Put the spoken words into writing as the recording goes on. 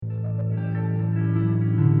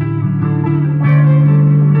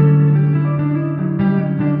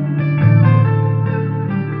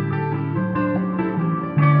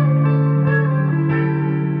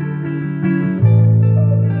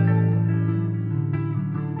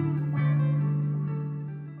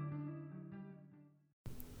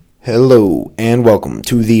Hello and welcome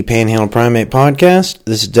to the Panhandle Primate Podcast.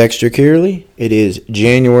 This is Dexter Kearley. It is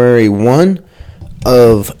January 1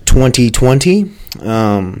 of 2020.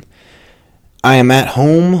 I am at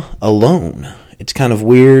home alone. It's kind of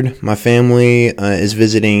weird. My family is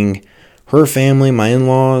visiting her family, my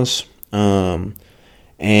in-laws, and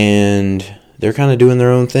they're kind of doing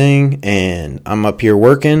their own thing, and I'm up here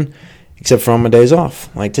working, except for on my days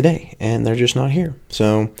off, like today, and they're just not here.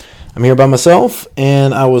 So I'm here by myself,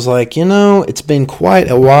 and I was like, it's been quite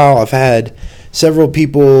a while. I've had several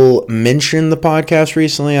people mention the podcast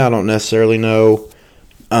recently. I don't necessarily know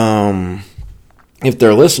if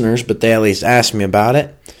they're listeners, but they at least asked me about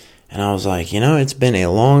it. And I was like, it's been a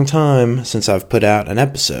long time since I've put out an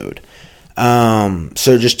episode.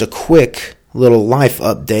 So just a quick little life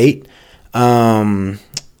update. I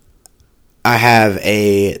have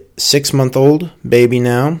a 6-month-old baby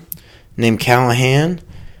now named Callahan.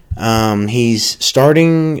 He's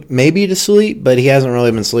starting maybe to sleep, but he hasn't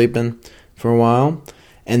really been sleeping for a while.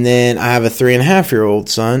 And then I have a 3.5-year-old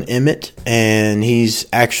son, Emmett, and he's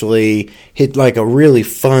actually hit like a really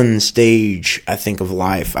fun stage, I think, of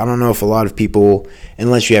life. I don't know if a lot of people,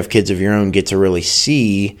 unless you have kids of your own, get to really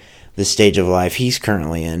see the stage of life he's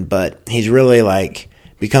currently in. But he's really like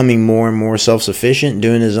becoming more and more self-sufficient,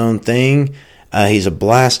 doing his own thing. He's a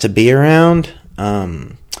blast to be around,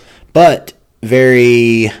 but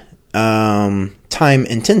very time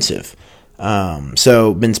intensive.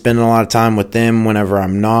 So been spending a lot of time with them whenever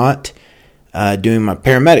I'm not doing my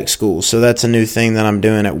paramedic school. So that's a new thing that I'm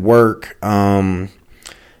doing at work.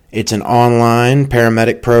 It's an online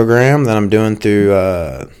paramedic program that I'm doing through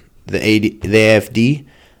the AFD.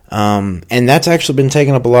 And that's actually been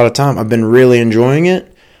taking up a lot of time. I've been really enjoying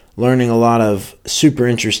it, learning a lot of super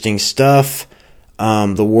interesting stuff.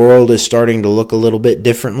 The world is starting to look a little bit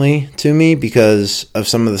differently to me because of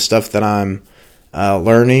some of the stuff that I'm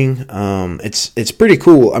learning. It's pretty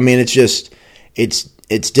cool. I mean,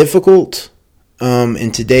 it's difficult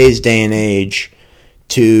in today's day and age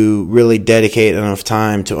to really dedicate enough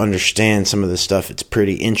time to understand some of this stuff. It's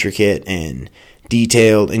pretty intricate and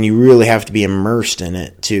detailed, and you really have to be immersed in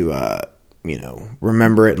it to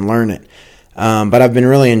remember it and learn it. But I've been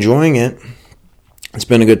really enjoying it. It's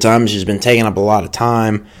been a good time. It's just been taking up a lot of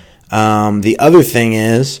time. The other thing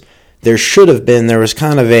is, there was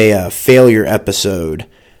kind of a failure episode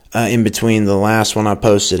in between the last one I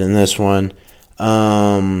posted and this one.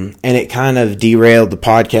 And it kind of derailed the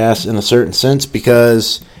podcast in a certain sense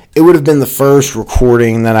because it would have been the first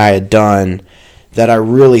recording that I had done that I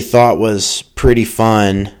really thought was pretty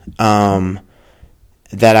fun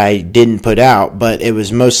that I didn't put out, but it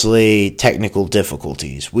was mostly technical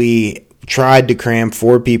difficulties. We tried to cram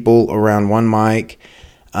 4 people around one mic.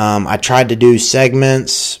 I tried to do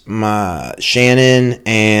segments. Shannon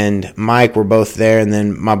and Mike were both there, and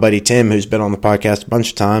then my buddy Tim, who's been on the podcast a bunch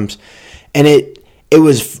of times. And it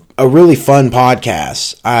was a really fun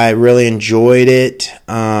podcast. I really enjoyed it.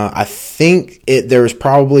 I think there was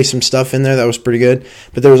probably some stuff in there that was pretty good,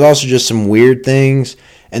 but there was also just some weird things,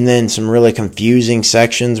 and then some really confusing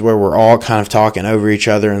sections where we're all kind of talking over each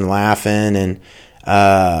other and laughing. And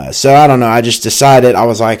so I don't know. I just decided, I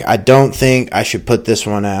was like, I don't think I should put this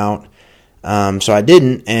one out. So I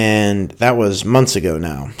didn't, and that was months ago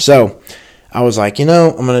now. So I was like, I'm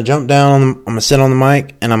going to jump down, I'm going to sit on the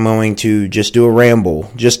mic, and I'm going to just do a ramble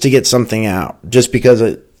just to get something out. Just because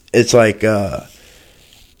it's like, I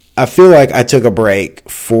feel like I took a break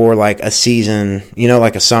for like a season,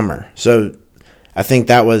 like a summer. So I think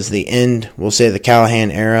that was the end. We'll say the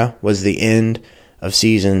Callahan era was the end of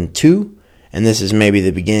season 2. And this is maybe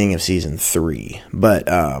the beginning of season 3. But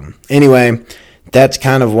anyway, that's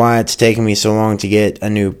kind of why it's taken me so long to get a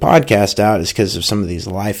new podcast out, is because of some of these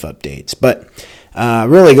life updates. But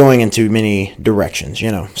really going into many directions,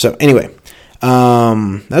 So anyway,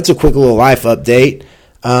 that's a quick little life update.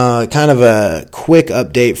 Kind of a quick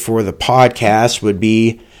update for the podcast would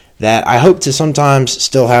be that I hope to sometimes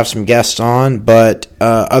still have some guests on. But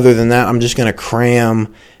other than that, I'm just going to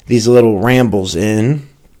cram these little rambles in.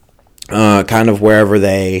 Kind of wherever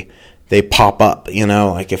they pop up,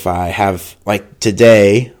 like if I have, like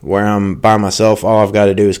today, where I'm by myself, all I've got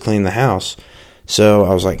to do is clean the house. So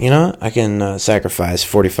I was like, I can sacrifice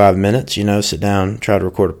 45 minutes, sit down, try to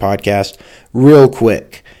record a podcast real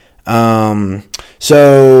quick. So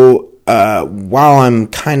while I'm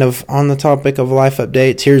kind of on the topic of life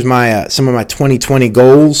updates, here's my some of my 2020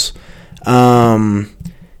 goals. It's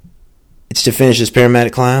to finish this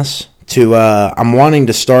paramedic class. I'm wanting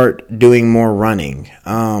to start doing more running.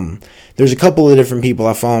 There's a couple of different people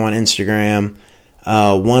I follow on Instagram.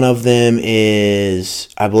 One of them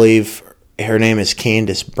is, I believe her name is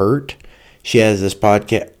Candace Burt. She has this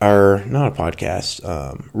podcast, or not a podcast,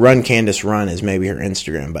 Run Candace Run is maybe her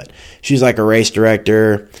Instagram, but she's like a race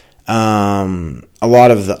director. A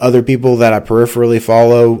lot of the other people that I peripherally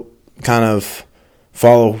follow kind of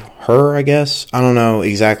follow her, I guess. I don't know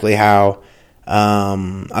exactly how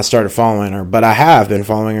I started following her, but I have been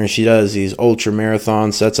following her. She does these ultra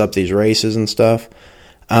marathons, sets up these races and stuff.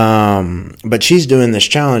 But she's doing this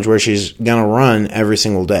challenge where she's going to run every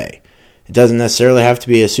single day. It doesn't necessarily have to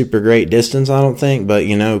be a super great distance, I don't think, but,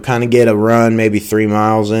 kind of get a run, maybe 3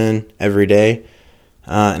 miles in every day.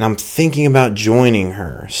 And I'm thinking about joining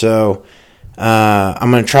her. So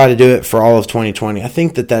I'm going to try to do it for all of 2020. I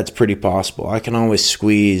think that that's pretty possible. I can always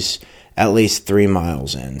squeeze at least 3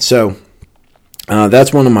 miles in. So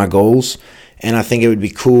that's one of my goals. And I think it would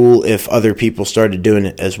be cool if other people started doing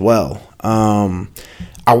it as well. I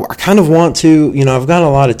kind of want to, I've got a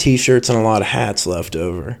lot of t-shirts and a lot of hats left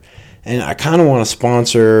over. And I kind of want to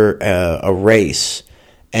sponsor a race.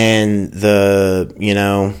 And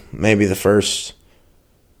maybe the first,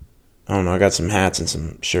 I don't know, I got some hats and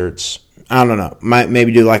some shirts. I don't know. Might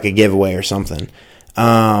maybe do like a giveaway or something.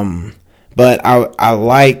 But I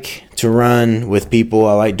like to run with people.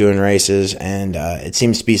 I like doing races. And it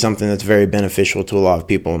seems to be something that's very beneficial to a lot of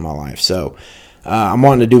people in my life. So I'm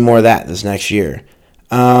wanting to do more of that this next year.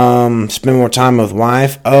 Spend more time with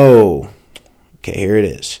wife. Oh, okay, here it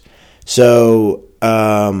is. So,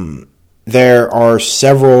 there are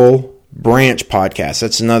several branch podcasts.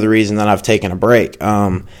 That's another reason that I've taken a break.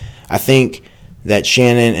 I think that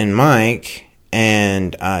Shannon and Mike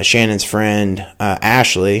and, Shannon's friend,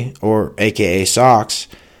 Ashley, or AKA Socks,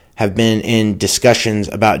 have been in discussions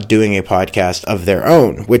about doing a podcast of their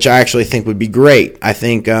own, which I actually think would be great. I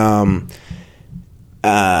think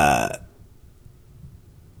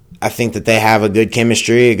that they have a good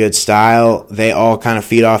chemistry, a good style. They all kind of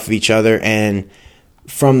feed off of each other. And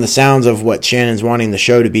from the sounds of what Shannon's wanting the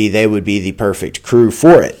show to be, they would be the perfect crew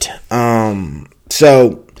for it.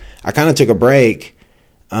 So I kind of took a break,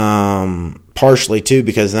 partially too,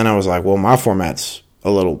 because then I was like, well, my format's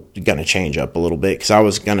going to change up a little bit, because I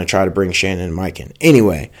was going to try to bring Shannon and Mike in.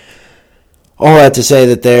 Anyway, all that to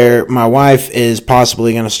say that my wife is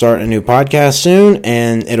possibly going to start a new podcast soon,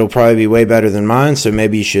 and it'll probably be way better than mine, so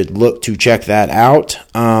maybe you should look to check that out.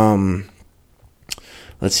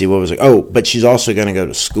 Let's see, what was it? Oh, but she's also going to go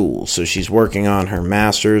to school, so she's working on her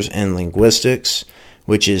master's in linguistics,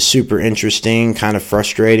 which is super interesting, kind of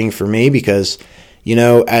frustrating for me, because,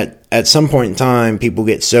 at some point in time, people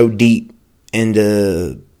get so deep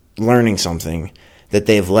into learning something that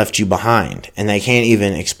they've left you behind, and they can't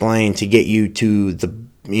even explain to get you to the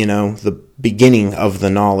beginning of the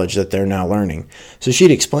knowledge that they're now learning. So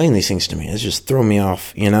she'd explain these things to me. It's just thrown me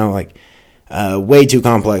off, way too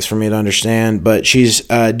complex for me to understand. But she's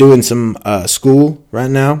doing some school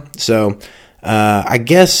right now, so I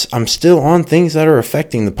guess I'm still on things that are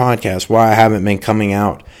affecting the podcast, why I haven't been coming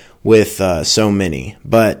out with so many.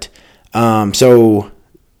 But so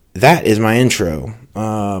that is my intro.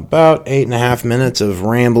 About 8.5 minutes of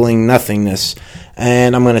rambling nothingness,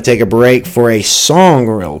 and I'm going to take a break for a song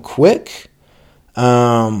real quick.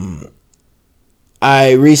 Spotify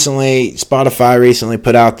recently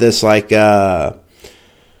put out this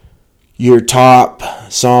your top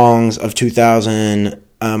songs of 2000.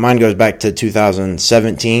 Mine goes back to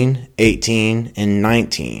 2017, 18, and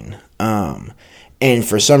 19. And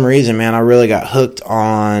for some reason, man, I really got hooked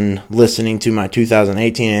on listening to my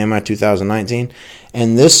 2018 and my 2019.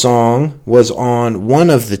 And this song was on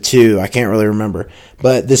one of the two. I can't really remember.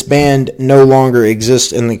 But this band no longer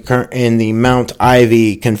exists in the Mount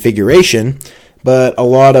Ivy configuration. But a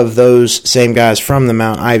lot of those same guys from the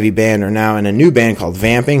Mount Ivy band are now in a new band called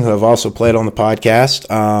Vamping, who have also played on the podcast.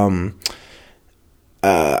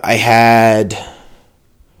 I had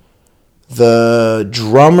the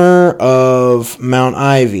drummer of Mount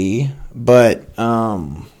Ivy, but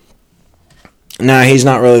no, he's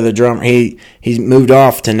not really the drummer. He's moved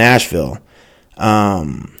off to Nashville.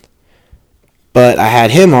 But I had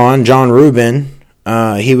him on, John Rubin.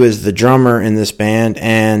 He was the drummer in this band,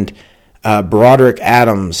 and Broderick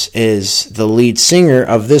Adams is the lead singer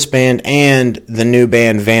of this band and the new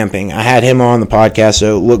band Vamping. I had him on the podcast,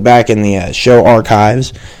 so look back in the show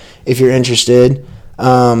archives if you're interested.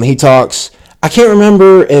 He talks, I can't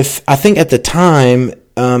remember I think at the time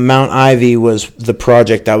Mount Ivy was the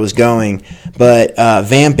project I was going, but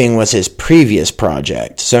Vamping was his previous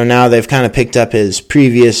project. So now they've kind of picked up his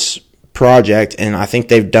previous project, and I think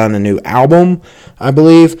they've done a new album, I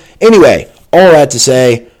believe. Anyway, all that to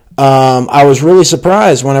say, I was really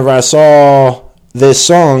surprised whenever I saw this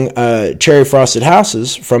song, Cherry Frosted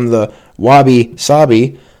Houses, from the Wabi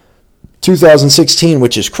Sabi 2016,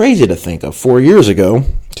 which is crazy to think of, 4 years ago,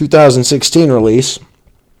 2016 release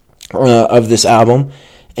of this album,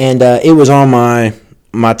 and it was on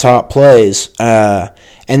my top plays, and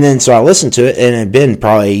then so I listened to it, and it had been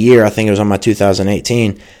probably a year. I think it was on my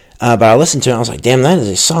 2018, but I listened to it, and I was like, damn, that is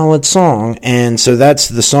a solid song, and so that's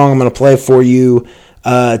the song I'm going to play for you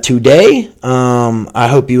today. I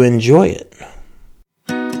hope you enjoy it.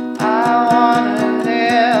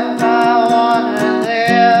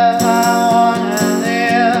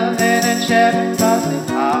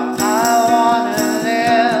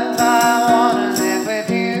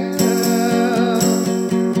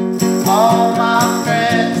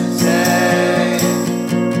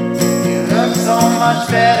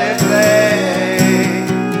 Better play.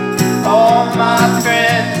 All my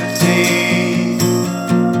friends have seen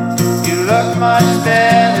you look much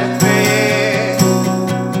better free.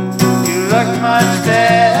 You look much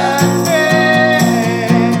better free.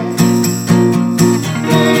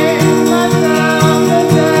 Leave myself a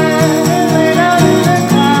day later in the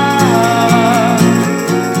cloud.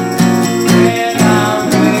 When I'm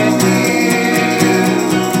with you,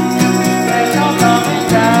 there's no coming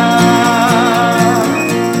down.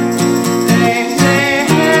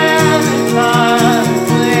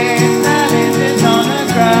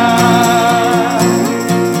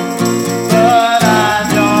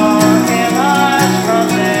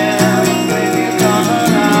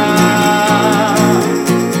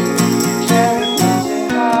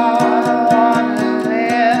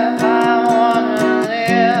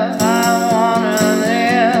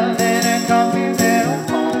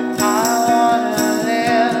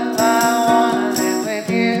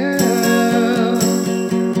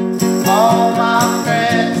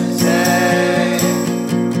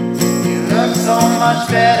 Much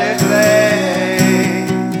better play.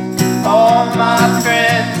 All my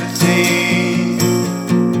friends have seen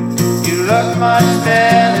you look much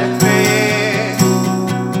better free.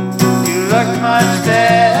 You look much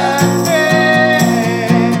better free.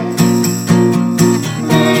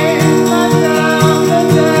 Leave myself a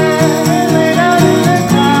day later in the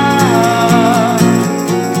cloud.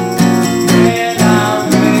 When I'm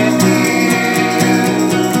with you,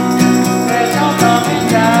 there's no coming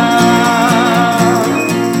down.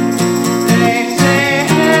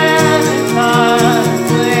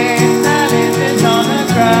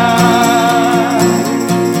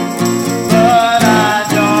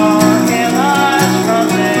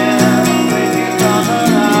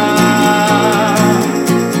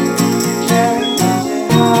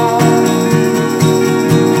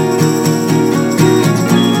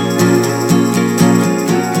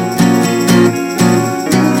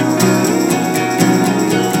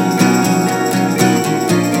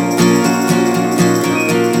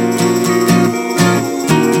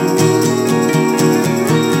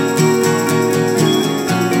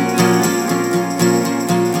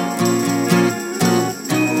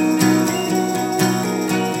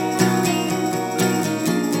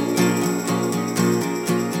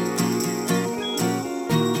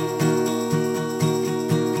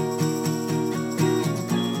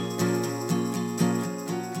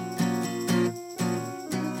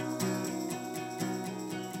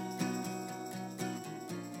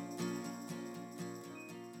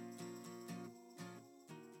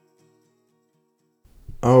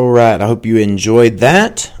 All right, I hope you enjoyed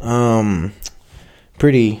that.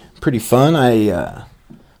 Pretty fun.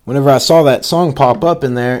 Whenever I saw that song pop up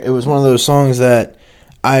in there, it was one of those songs that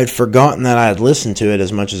I had forgotten that I had listened to it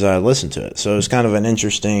as much as I had listened to it. So it was kind of an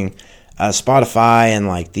interesting. Spotify and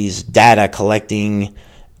like these data collecting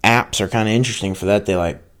apps are kind of interesting for that. They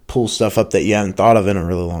like pull stuff up that you haven't thought of in a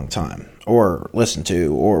really long time, or listened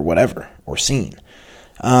to, or whatever, or seen.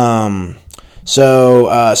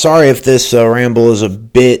 So sorry if this ramble is a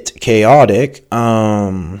bit chaotic.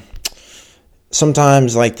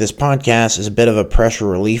 Sometimes like this podcast is a bit of a pressure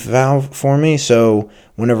relief valve for me. So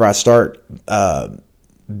whenever I start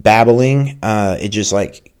babbling, it just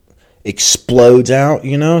like explodes out,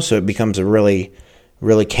 so it becomes a really,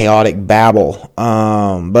 really chaotic babble.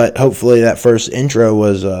 But hopefully that first intro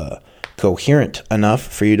was coherent enough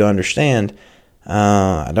for you to understand.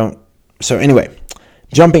 So anyway,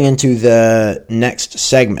 jumping into the next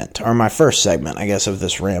segment, or my first segment, I guess, of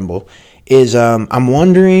this ramble, is I'm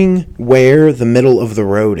wondering where the middle of the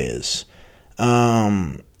road is.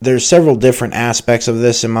 There's several different aspects of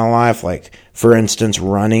this in my life, like, for instance,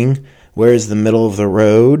 running. Where is the middle of the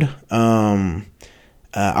road? I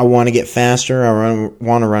want to get faster. I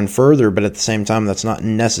want to run further, but at the same time, that's not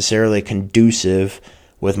necessarily conducive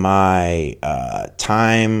with my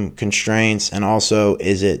time constraints, and also,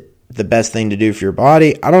 is it the best thing to do for your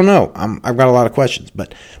body? I don't know. I've got a lot of questions,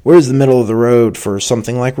 but where's the middle of the road for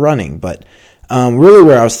something like running? But really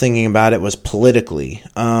where I was thinking about it was politically.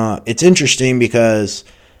 It's interesting because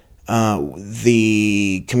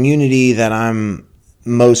the community that I'm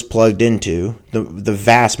most plugged into, the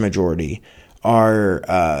vast majority,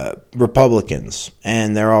 are Republicans,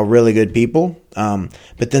 and they're all really good people.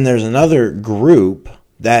 But then there's another group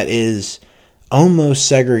that is almost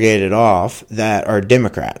segregated off that are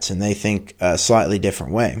Democrats, and they think a slightly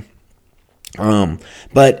different way.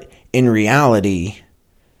 But in reality,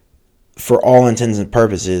 for all intents and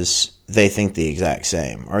purposes, they think the exact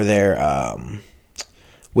same, or they're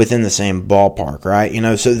within the same ballpark, right?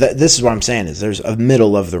 So this is what I'm saying is there's a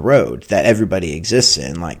middle of the road that everybody exists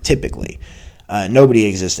in, like typically. Nobody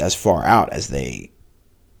exists as far out as they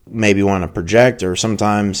maybe want to project or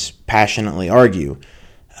sometimes passionately argue.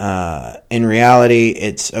 In reality,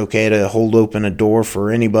 it's okay to hold open a door for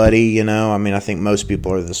anybody, I think most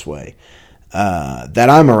people are this way. That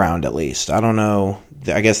I'm around, at least. I don't know.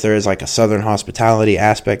 I guess there is like a Southern hospitality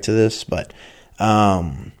aspect to this, but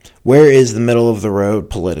where is the middle of the road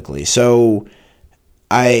politically? So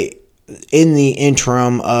in the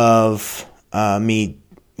interim of me,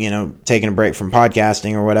 taking a break from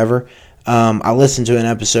podcasting or whatever, I listened to an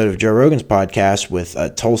episode of Joe Rogan's podcast with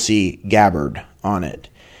Tulsi Gabbard on it.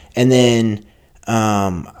 And then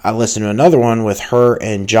I listened to another one with her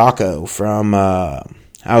and Jocko from,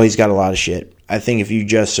 he's got a lot of shit. I think if you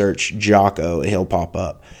just search Jocko, he'll pop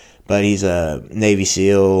up. But he's a Navy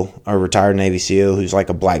SEAL, or retired Navy SEAL, who's like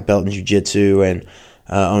a black belt in jiu-jitsu and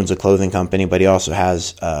owns a clothing company. But he also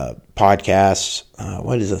has podcasts.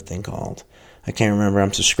 What is the thing called? I can't remember.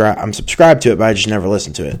 I'm subscribed to it, but I just never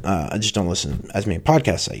listen to it. I just don't listen as many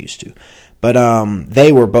podcasts as I used to. But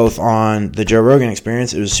they were both on the Joe Rogan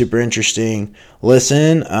Experience. It was super interesting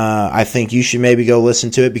listen. I think you should maybe go listen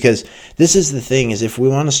to it, because this is the thing, is if we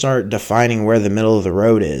want to start defining where the middle of the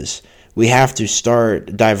road is, we have to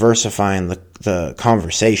start diversifying the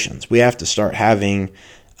conversations. We have to start having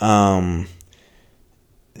the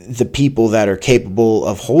people that are capable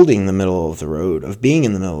of holding the middle of the road, of being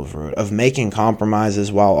in the middle of the road, of making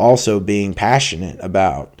compromises while also being passionate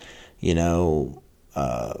about,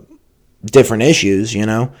 different issues,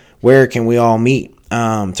 where can we all meet?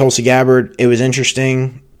 Tulsi Gabbard, it was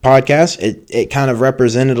interesting podcast. It kind of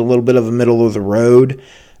represented a little bit of a middle of the road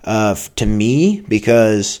to me,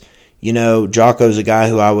 because, Jocko's a guy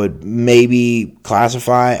who I would maybe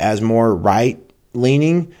classify as more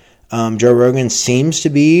right-leaning. Joe Rogan seems to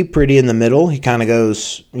be pretty in the middle. He kind of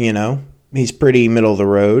goes, he's pretty middle of the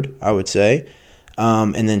road, I would say.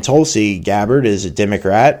 And then Tulsi Gabbard is a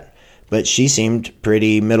Democrat, but she seemed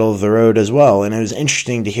pretty middle of the road as well. And it was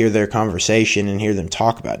interesting to hear their conversation and hear them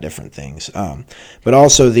talk about different things. But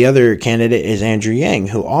also the other candidate is Andrew Yang,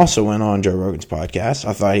 who also went on Joe Rogan's podcast.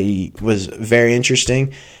 I thought he was very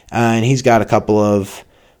interesting. And he's got a couple of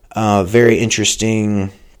very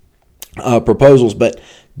interesting proposals. But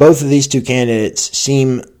both of these two candidates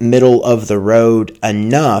seem middle of the road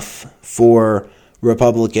enough for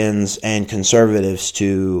Republicans and conservatives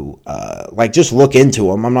to just look into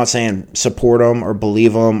them. I'm not saying support them or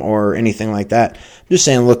believe them or anything like that. I'm just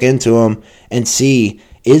saying look into them and see,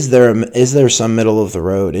 is there some middle of the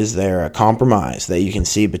road? Is there a compromise that you can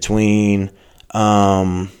see between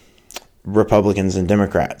Republicans and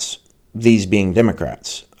Democrats? These being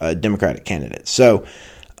Democrats, Democratic candidates. So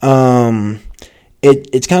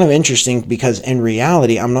it's kind of interesting, because in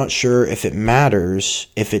reality, I'm not sure if it matters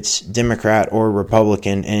if it's Democrat or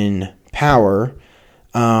Republican in power,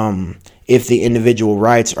 if the individual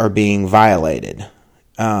rights are being violated.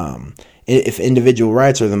 If individual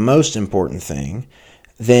rights are the most important thing,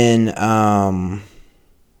 then I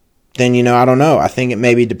don't know. I think it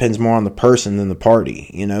maybe depends more on the person than the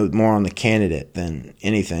party, more on the candidate than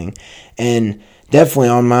anything. And definitely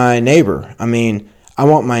on my neighbor. I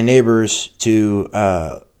want my neighbors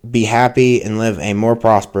to be happy and live a more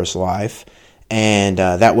prosperous life. And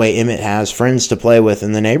that way Emmett has friends to play with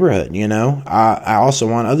in the neighborhood, I also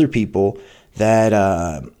want other people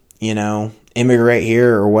that, immigrate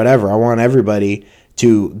here or whatever. I want everybody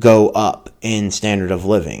to go up in standard of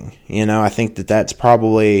living. I think that's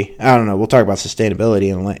probably, I don't know, we'll talk about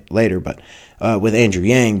sustainability later, but with Andrew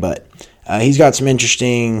Yang, but he's got some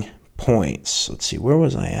interesting points. Let's see, where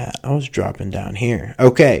was I at? I was dropping down here.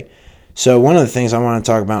 Okay, so one of the things I want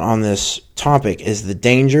to talk about on this topic is the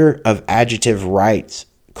danger of adjective rights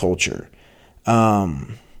culture.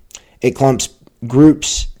 It clumps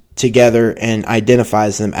groups together and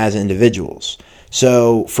identifies them as individuals.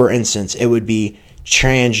 So, for instance, it would be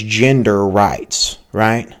transgender rights,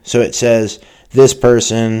 right? So it says this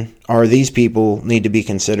person or these people need to be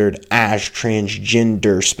considered as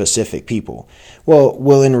transgender specific people.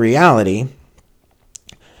 Well, in reality,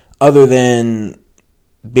 other than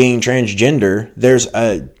being transgender, there's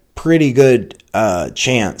a pretty good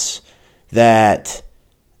chance that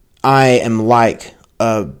I am like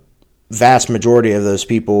a vast majority of those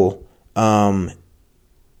people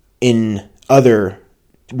in other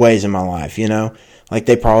ways in my life, you know? Like,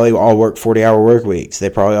 they probably all work 40-hour work weeks. They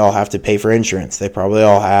probably all have to pay for insurance. They probably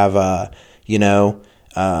all have,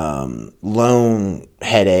 loan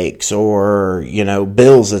headaches or,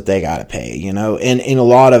 bills that they got to pay, And in a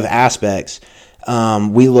lot of aspects,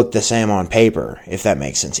 we look the same on paper, if that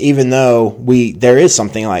makes sense. Even though there is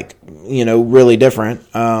something like, really different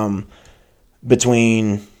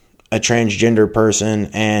between a transgender person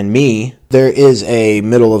and me. There is a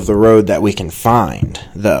middle of the road that we can find,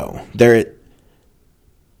 though. There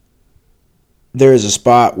is a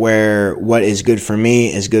spot where what is good for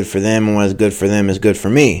me is good for them, and what is good for them is good for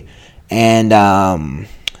me. And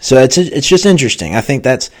so it's just interesting. I think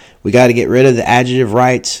we got to get rid of the adjective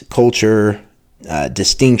rights, culture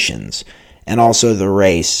distinctions, and also the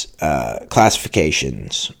race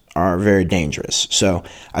classifications are very dangerous. So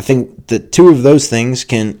I think the two of those things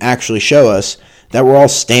can actually show us that we're all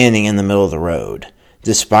standing in the middle of the road.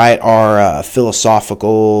 Despite our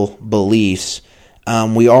philosophical beliefs,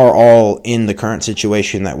 we are all in the current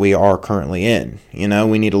situation that we are currently in.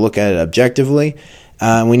 We need to look at it objectively.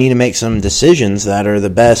 We need to make some decisions that are the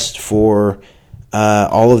best for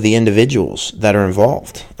all of the individuals that are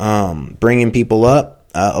involved. Bringing people up,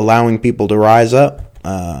 allowing people to rise up,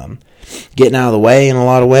 getting out of the way in a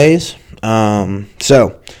lot of ways.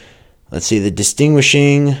 So let's see, the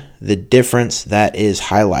difference that is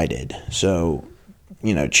highlighted. So,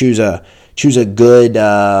 choose a good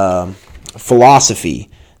philosophy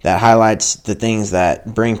that highlights the things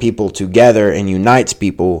that bring people together and unites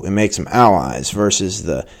people and makes them allies versus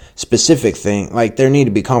the specific thing. Like, there need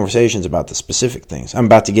to be conversations about the specific things. I'm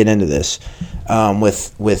about to get into this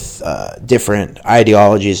with different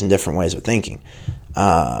ideologies and different ways of thinking.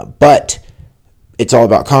 But it's all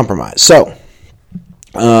about compromise. So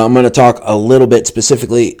I'm going to talk a little bit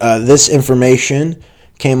specifically. This information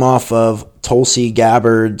came off of Tulsi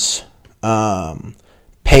Gabbard's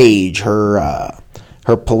page, her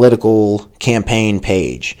political campaign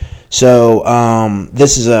page. So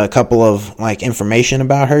this is a couple of information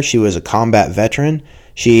about her. She was a combat veteran.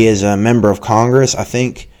 She is a member of Congress. I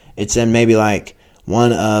think it said maybe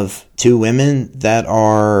one of two women that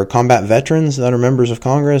are combat veterans that are members of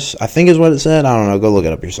Congress, I think is what it said. I don't know. Go look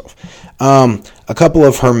it up yourself. A couple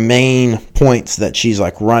of her main points that she's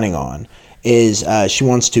running on is she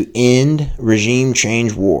wants to end regime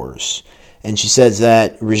change wars. And she says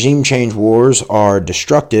that regime change wars are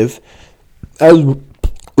destructive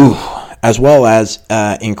as well as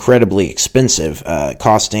incredibly expensive,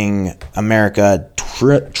 costing America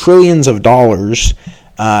trillions of dollars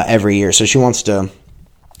every year. So she wants to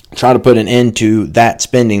try to put an end to that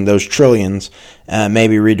spending, those trillions,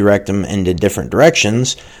 maybe redirect them into different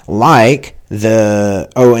directions, and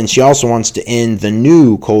she also wants to end the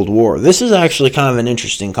new Cold War. This is actually kind of an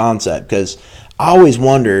interesting concept because I always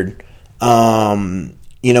wondered,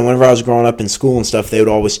 whenever I was growing up in school and stuff, they would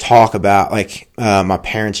always talk about, my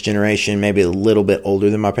parents' generation, maybe a little bit older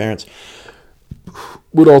than my parents,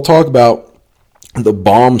 would all talk about the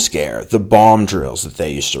bomb scare, the bomb drills that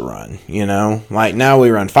they used to run, Now we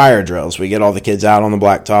run fire drills. We get all the kids out on the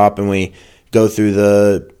blacktop and we go through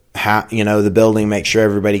the building, make sure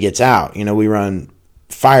everybody gets out. We run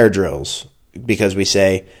fire drills because we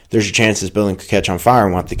say there's a chance this building could catch on fire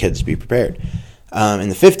and want the kids to be prepared. In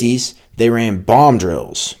the 50s, they ran bomb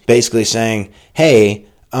drills, basically saying, hey,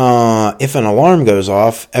 if an alarm goes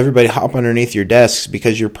off, everybody hop underneath your desks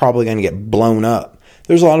because you're probably going to get blown up.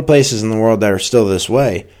 There's a lot of places in the world that are still this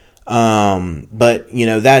way. But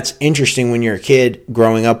that's interesting when you're a kid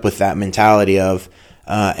growing up with that mentality of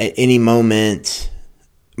at any moment,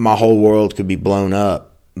 my whole world could be blown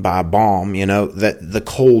up by a bomb, that the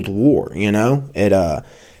Cold War, it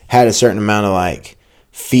had a certain amount of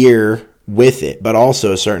fear with it, but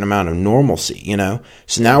also a certain amount of normalcy,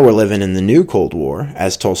 So now we're living in the new Cold War,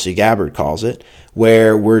 as Tulsi Gabbard calls it,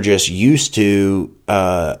 where we're just used to,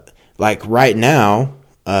 right now,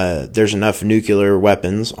 there's enough nuclear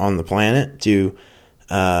weapons on the planet to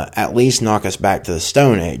at least knock us back to the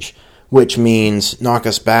Stone Age, which means knock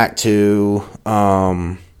us back to,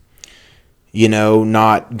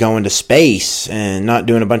 not going to space and not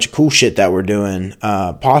doing a bunch of cool shit that we're doing,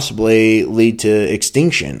 possibly lead to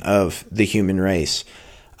extinction of the human race.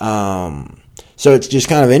 So it's just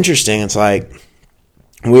kind of interesting. It's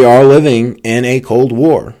we are living in a Cold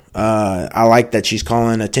War. I like that she's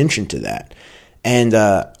calling attention to that. And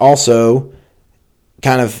also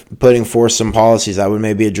kind of putting forth some policies that would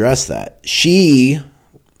maybe address that.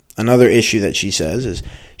 Another issue that she says is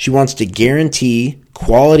she wants to guarantee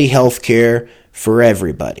quality health care for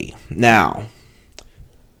everybody. Now,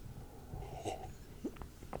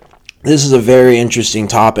 this is a very interesting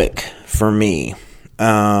topic for me.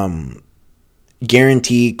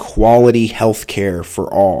 Guarantee quality health care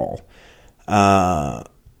for all.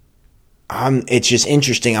 It's just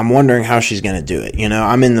interesting. I'm wondering how she's going to do it.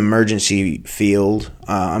 I'm in the emergency field.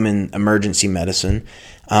 I'm in emergency medicine.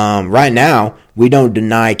 Right now, we don't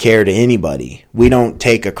deny care to anybody. We don't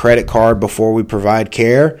take a credit card before we provide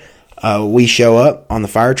care. We show up on the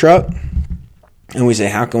fire truck and we say,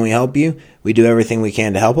 how can we help you? We do everything we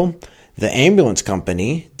can to help them. The ambulance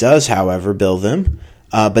company does, however, bill them,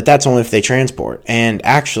 but that's only if they transport. And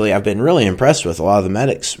actually, I've been really impressed with a lot of the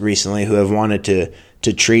medics recently who have wanted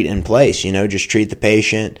to treat in place, just treat the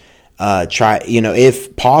patient,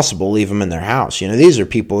 if possible, leave them in their house. These are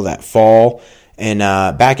people that fall. And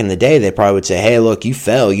back in the day, they probably would say, hey, look, you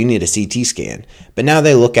fell. You need a CT scan. But now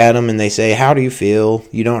they look at them and they say, how do you feel?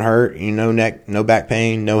 You don't hurt? No neck, no back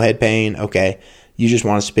pain, no head pain. Okay. You just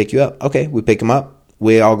want us to pick you up. Okay. We pick them up.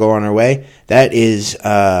 We all go on our way. That is,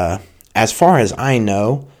 as far as I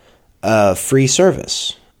know, free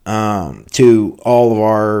service to all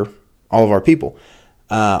of our people,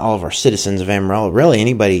 all of our citizens of Amarillo. Really,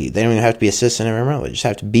 anybody. They don't even have to be a citizen of Amarillo. They just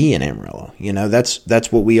have to be in Amarillo.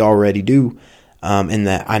 That's what we already do. In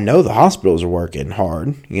that I know the hospitals are working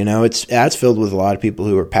hard. It's filled with a lot of people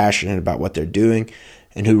who are passionate about what they're doing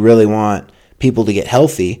and who really want people to get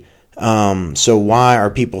healthy. So why are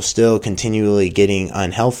people still continually getting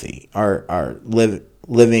unhealthy? Are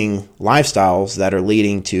living lifestyles that are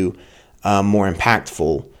leading to more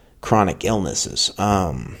impactful chronic illnesses?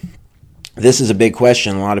 This is a big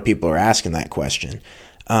question. A lot of people are asking that question.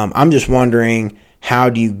 I'm just wondering,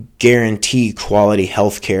 how do you guarantee quality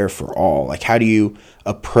health care for all? Like, how do you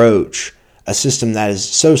approach a system that is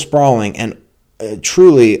so sprawling and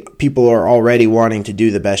truly people are already wanting to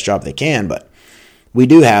do the best job they can, but we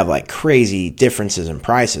do have like crazy differences in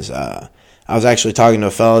prices. I was actually talking to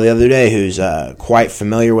a fellow the other day who's quite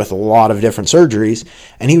familiar with a lot of different surgeries,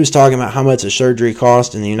 and he was talking about how much a surgery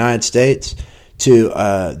cost in the United States to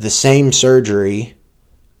the same surgery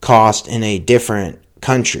cost in a different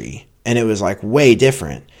country. And it was like way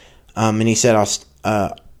different. And he said,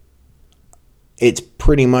 it's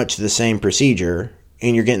pretty much the same procedure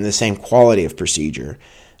and you're getting the same quality of procedure.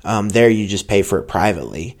 There you just pay for it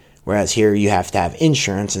privately. Whereas here you have to have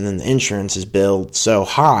insurance, and then the insurance is billed so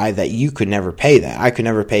high that you could never pay that. I could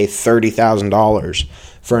never pay $30,000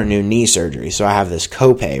 for a new knee surgery. So I have this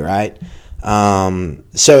copay, right?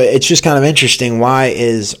 So it's just kind of interesting. Why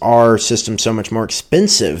is our system so much more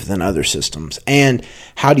expensive than other systems? And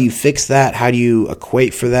how do you fix that? How do you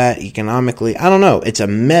equate for that economically? I don't know. It's a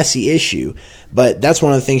messy issue, but that's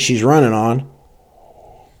one of the things she's running on.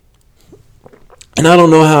 And I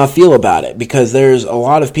don't know how I feel about it, because there's a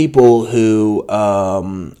lot of people who,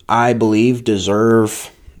 I believe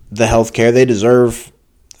deserve the health care. They deserve,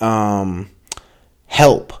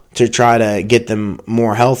 help to try to get them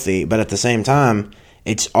more healthy, but at the same time,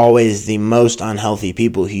 it's always the most unhealthy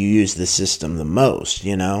people who use the system the most,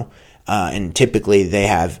 and typically they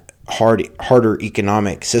have harder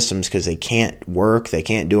economic systems because they can't work, they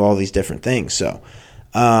can't do all these different things. So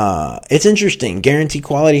it's interesting. Guarantee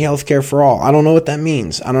quality health care for all. I don't know what that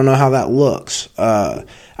means. I don't know how that looks.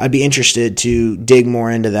 I'd be interested to dig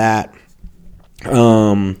more into that.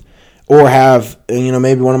 Or have,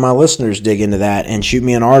 maybe one of my listeners dig into that and shoot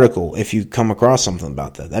me an article if you come across something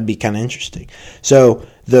about that. That'd be kind of interesting. So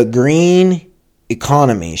the green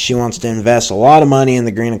economy, she wants to invest a lot of money in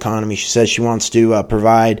the green economy. She says she wants to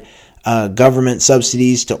provide government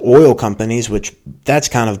subsidies to oil companies, which that's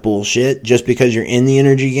kind of bullshit. Just because you're in the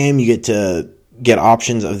energy game, you get to get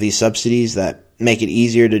options of these subsidies that make it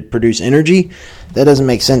easier to produce energy. That doesn't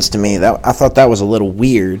make sense to me. I thought that was a little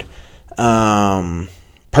weird.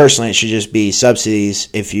 Personally, it should just be subsidies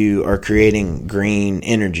if you are creating green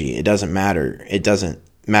energy. It doesn't matter. It doesn't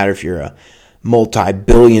matter if you're a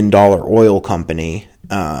multi-billion-dollar oil company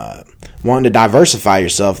wanting to diversify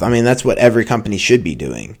yourself. I mean, that's what every company should be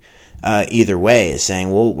doing. Either way, is saying,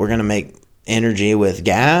 well, we're going to make energy with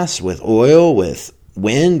gas, with oil, with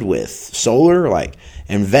wind, with solar. Like,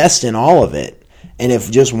 invest in all of it. And if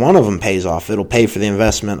just one of them pays off, it'll pay for the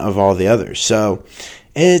investment of all the others. So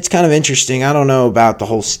it's kind of interesting. I don't know about the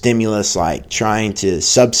whole stimulus, like trying to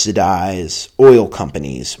subsidize oil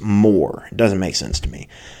companies more. It doesn't make sense to me.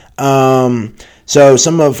 So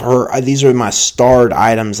some of her, these are my starred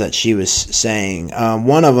items that she was saying.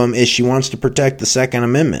 One of them is she wants to protect the Second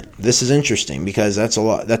Amendment. This is interesting because that's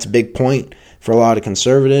a big point for a lot of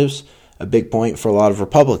conservatives, a big point for a lot of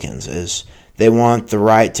Republicans, is they want the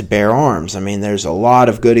right to bear arms. I mean, there's a lot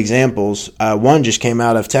of good examples. One just came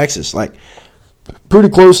out of Texas, like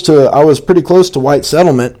I was pretty close to White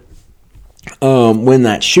Settlement when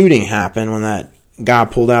that shooting happened, when that guy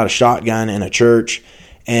pulled out a shotgun in a church.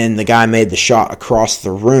 And the guy made the shot across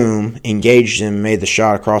the room, engaged him, made the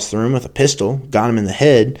shot across the room with a pistol, got him in the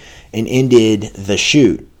head, and ended the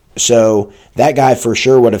shoot. So that guy for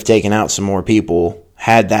sure would have taken out some more people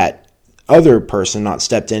had that other person not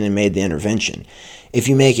stepped in and made the intervention. If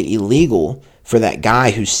you make it illegal for that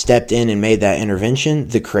guy who stepped in and made that intervention,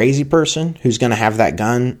 the crazy person who's going to have that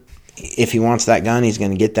gun, if he wants that gun, he's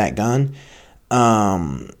going to get that gun.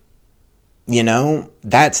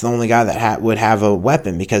 That's the only guy that would have a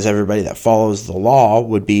weapon, because everybody that follows the law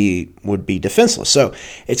would be defenseless. So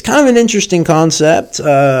it's kind of an interesting concept.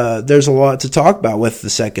 There's a lot to talk about with the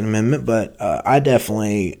Second Amendment, but I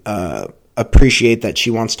definitely appreciate that she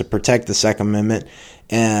wants to protect the Second Amendment.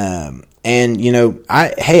 I'm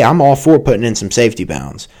all for putting in some safety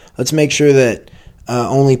bounds. Let's make sure that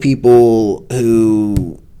only people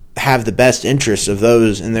who have the best interests of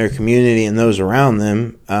those in their community and those around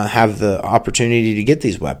them have the opportunity to get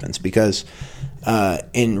these weapons, because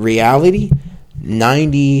in reality,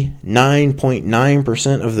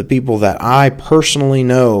 99.9% of the people that I personally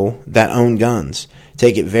know that own guns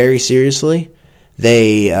take it very seriously.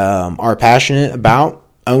 They are passionate about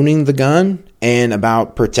owning the gun and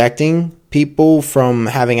about protecting people from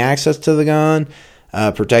having access to the gun,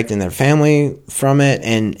 protecting their family from it,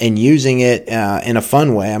 and using it in a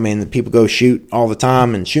fun way. I mean, people go shoot all the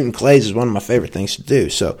time, and shooting clays is one of my favorite things to do.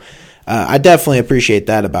 So I definitely appreciate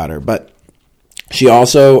that about her. But she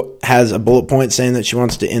also has a bullet point saying that she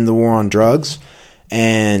wants to end the war on drugs,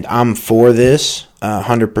 and I'm for this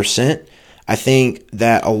 100%. I think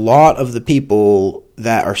that a lot of the people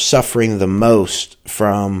that are suffering the most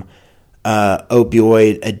from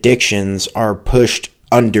opioid addictions are pushed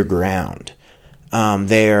underground.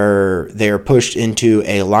 They're pushed into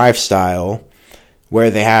a lifestyle where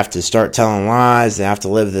they have to start telling lies. They have to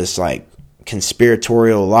live this like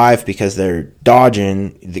conspiratorial life because they're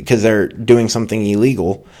doing something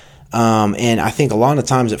illegal. And I think a lot of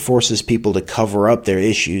times it forces people to cover up their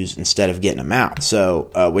issues instead of getting them out.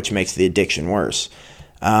 So, which makes the addiction worse.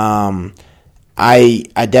 I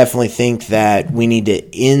definitely think that we need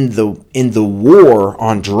to end the war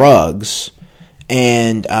on drugs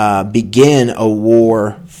and begin a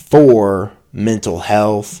war for mental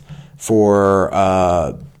health,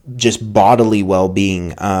 for just bodily well-being,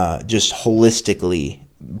 just holistically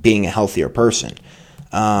being a healthier person.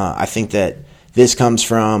 I think that this comes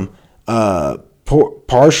from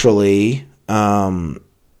partially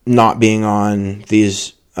not being on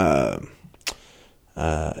these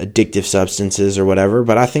addictive substances or whatever,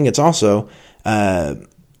 but I think it's also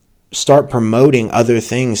start promoting other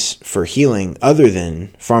things for healing other than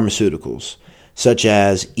pharmaceuticals, such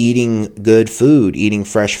as eating good food, eating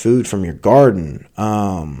fresh food from your garden,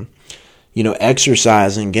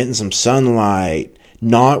 exercising, getting some sunlight,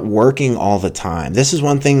 not working all the time. This is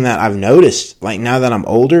one thing that I've noticed, like now that I'm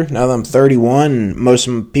older, now that I'm 31, and most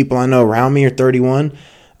of the people I know around me are 31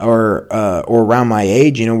 or around my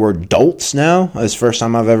age, we're adults now. It's the first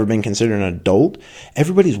time I've ever been considered an adult.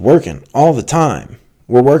 Everybody's working all the time.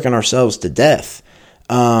 We're working ourselves to death.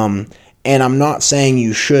 And I'm not saying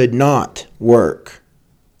you should not work.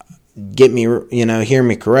 Get me, hear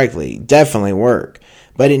me correctly. Definitely work.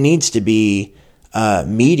 But it needs to be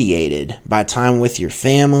mediated by time with your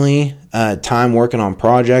family, time working on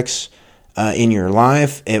projects in your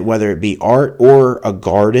life, whether it be art or a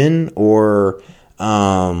garden or,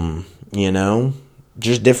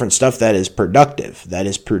 just different stuff that is productive, that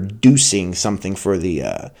is producing something for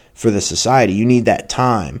the society. You need that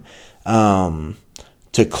time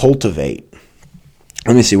to cultivate.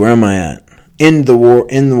 Let me see, where am I at? In the war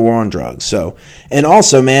on drugs. So, and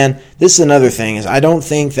also, man, this is another thing, is I don't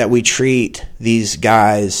think that we treat these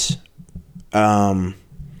guys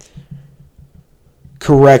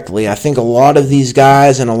correctly. I think a lot of these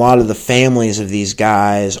guys and a lot of the families of these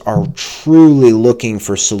guys are truly looking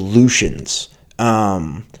for solutions.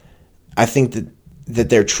 I think that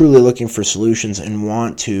they're truly looking for solutions and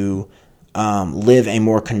want to live a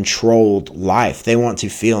more controlled life. They want to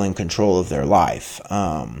feel in control of their life.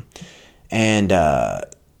 And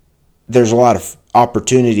there's a lot of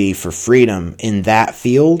opportunity for freedom in that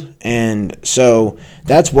field. And so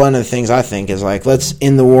that's one of the things I think is like, let's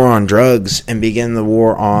end the war on drugs and begin the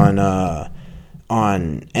war on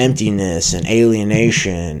emptiness and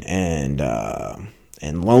alienation and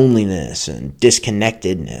loneliness and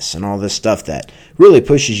disconnectedness and all this stuff that really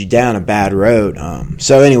pushes you down a bad road.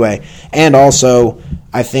 So anyway, and also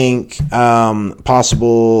I think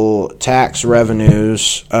possible tax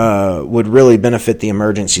revenues would really benefit the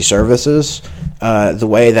emergency services the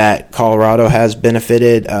way that Colorado has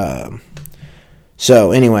benefited.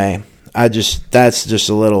 So anyway, that's just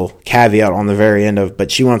a little caveat on the very end of,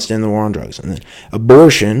 but she wants to end the war on drugs. And then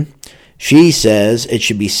abortion, she says it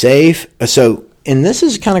should be safe. And this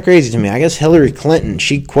is kind of crazy to me. I guess Hillary Clinton,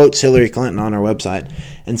 she quotes Hillary Clinton on her website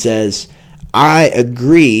and says, I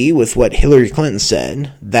agree with what Hillary Clinton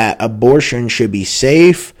said, that abortion should be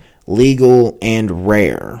safe, legal, and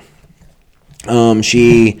rare.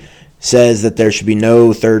 She says that there should be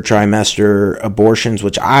no third trimester abortions,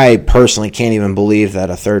 which I personally can't even believe that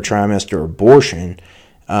a third trimester abortion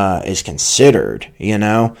is considered,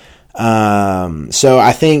 So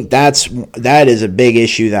I think that is a big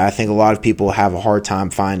issue that I think a lot of people have a hard time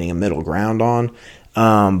finding a middle ground on.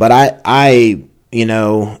 But I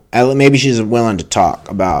maybe she's willing to talk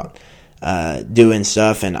about doing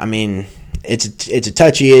stuff, and I mean it's a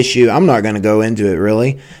touchy issue. I'm not going to go into it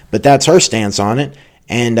really, but that's her stance on it,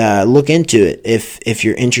 and look into it if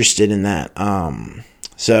you're interested in that.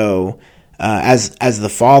 As the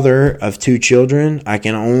father of 2 children, I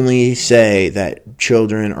can only say that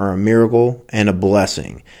children are a miracle and a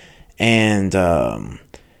blessing, and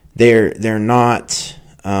they're not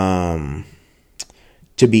to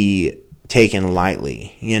be taken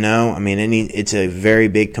lightly. I mean, it's a very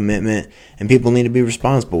big commitment, and people need to be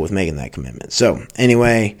responsible with making that commitment. So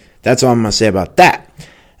anyway, that's all I'm gonna say about that.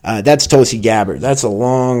 That's Tulsi Gabbard. That's a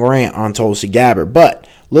long rant on Tulsi Gabbard, but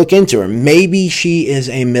look into her. Maybe she is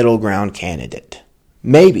a middle ground candidate.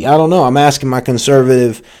 Maybe. I don't know. I'm asking my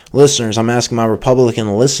conservative listeners. I'm asking my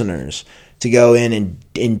Republican listeners to go in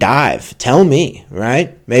and dive. Tell me,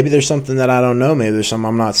 right? Maybe there's something that I don't know. Maybe there's something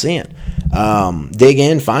I'm not seeing. Dig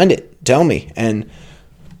in, find it. Tell me. And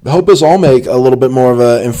help us all make a little bit more of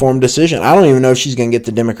an informed decision. I don't even know if she's going to get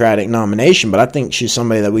the Democratic nomination, but I think she's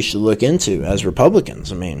somebody that we should look into as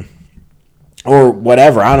Republicans. I mean, or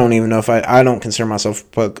whatever. I don't even know if I don't consider myself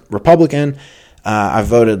Republican. I've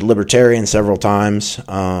voted Libertarian several times.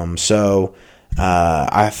 I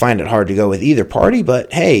find it hard to go with either party,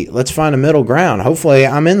 but hey, let's find a middle ground. Hopefully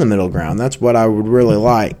I'm in the middle ground. That's what I would really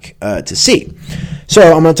like to see.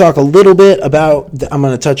 So I'm going to talk a little bit I'm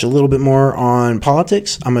going to touch a little bit more on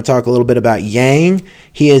politics. I'm going to talk a little bit about Yang.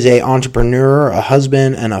 He is an entrepreneur, a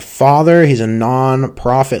husband, and a father. He's a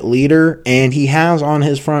non-profit leader, and he has on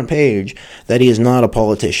his front page that he is not a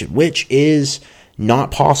politician, which is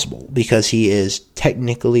not possible because he is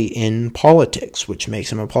technically in politics, which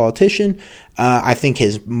makes him a politician. I think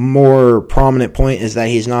his more prominent point is that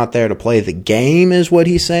he's not there to play the game, is what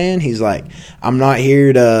he's saying. He's like, I'm not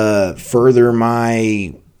here to further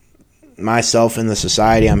myself in the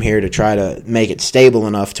society. I'm here to try to make it stable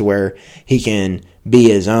enough to where he can be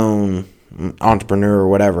his own entrepreneur or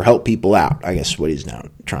whatever, help people out, I guess is what he's now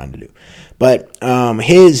trying to do. But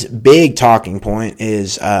his big talking point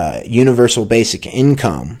is universal basic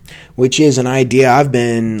income, which is an idea I've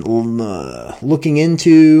been looking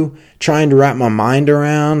into, trying to wrap my mind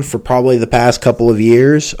around for probably the past couple of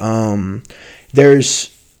years. There's,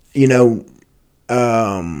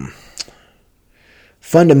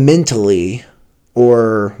 fundamentally,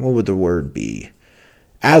 or what would the word be?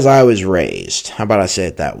 As I was raised, how about I say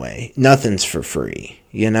it that way? Nothing's for free,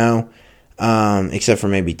 except for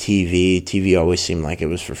maybe TV. TV always seemed like it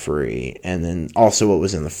was for free. And then also what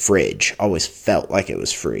was in the fridge always felt like it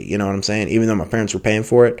was free. You know what I'm saying? Even though my parents were paying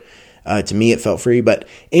for it, to me it felt free. But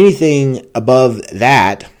anything above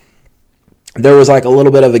that, there was like a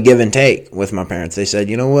little bit of a give and take with my parents. They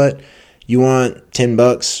said, you know what? You want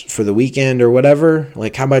 $10 for the weekend or whatever?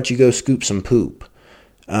 Like, how about you go scoop some poop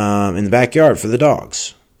in the backyard for the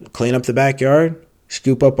dogs? Clean up the backyard,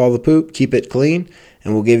 scoop up all the poop, keep it clean,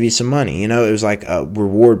 and we'll give you some money. It was like a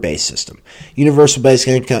reward-based system. Universal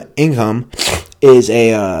basic income is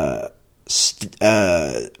a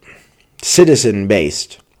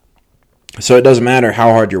citizen-based. So it doesn't matter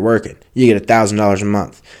how hard you're working. You get $1,000 a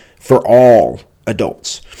month for all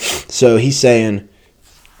adults. So he's saying,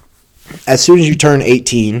 as soon as you turn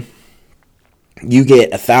 18, you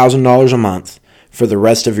get $1,000 a month for the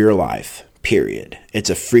rest of your life, period. It's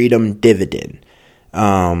a freedom dividend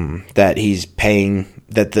that he's paying,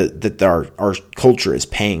 that our culture is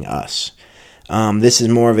paying us. This is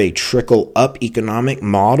more of a trickle-up economic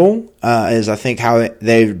model, is I think how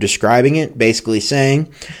they're describing it, basically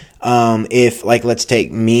saying, if, like, let's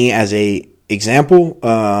take me as a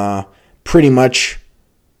example, pretty much,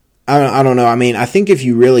 I don't know. I mean, I think if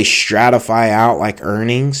you really stratify out like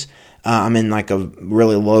earnings, I'm in like a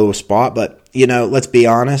really low spot, but let's be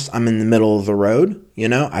honest, I'm in the middle of the road.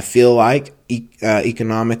 I feel like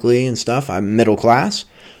economically and stuff, I'm middle class,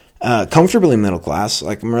 comfortably middle class.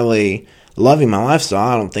 Like, I'm really loving my lifestyle.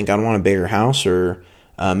 I don't think I'd want a bigger house or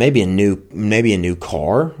maybe a new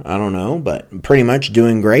car. I don't know, but pretty much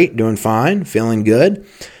doing great, doing fine, feeling good.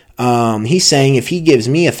 He's saying if he gives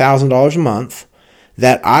me $1,000 a month,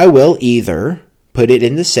 that I will either put it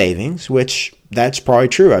into savings, which that's probably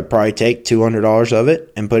true. I'd probably take $200 of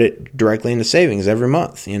it and put it directly into savings every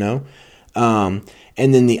month, and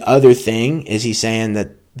then the other thing is he's saying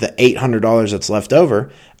that the $800 that's left over,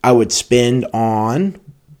 I would spend on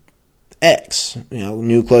X,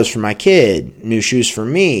 new clothes for my kid, new shoes for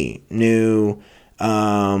me, new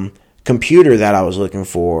computer that I was looking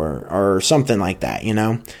for, or something like that,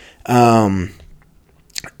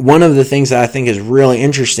 One of the things that I think is really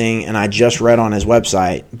interesting, and I just read on his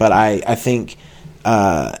website, but I think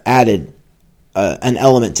added an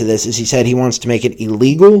element to this, is he said he wants to make it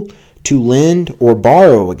illegal to lend or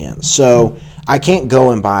borrow against. So I can't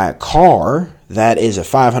go and buy a car that is a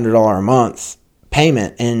 $500 a month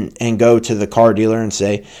payment and go to the car dealer and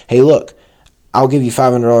say, hey, look, I'll give you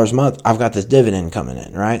 $500 a month. I've got this dividend coming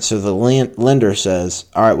in, right? So the lender says,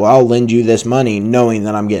 all right, well, I'll lend you this money knowing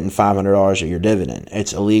that I'm getting $500 of your dividend.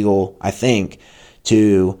 It's illegal, I think,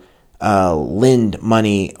 to lend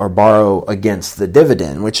money or borrow against the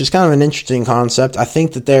dividend, which is kind of an interesting concept. I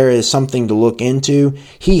think that there is something to look into.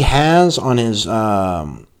 He has on his,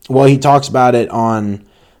 he talks about it on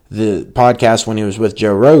the podcast when he was with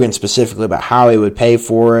Joe Rogan, specifically about how he would pay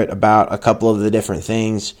for it, about a couple of the different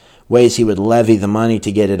things, ways he would levy the money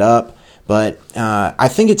to get it up. But I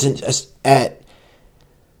think it's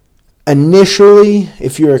initially,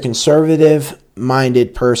 if you're a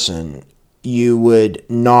conservative-minded person, you would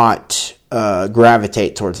not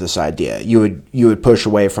gravitate towards this idea. You would push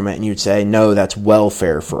away from it, and you'd say, no, that's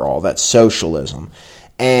welfare for all. That's socialism.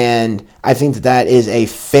 And I think that is a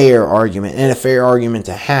fair argument, and a fair argument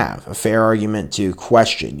to have, a fair argument to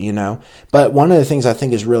question, But one of the things I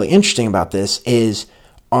think is really interesting about this is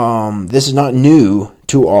this is not new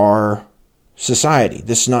to our society.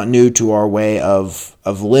 This is not new to our way of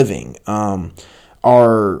living. I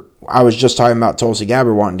was just talking about Tulsi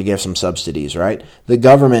Gabbard wanting to give some subsidies, right? The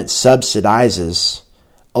government subsidizes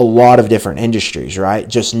a lot of different industries, right?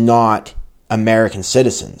 Just not American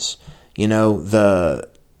citizens.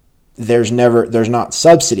 There's not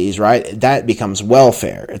subsidies, right? That becomes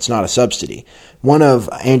welfare. It's not a subsidy. One of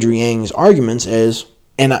Andrew Yang's arguments is,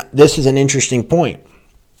 and this is an interesting point,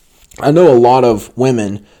 I know a lot of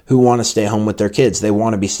women who want to stay home with their kids. They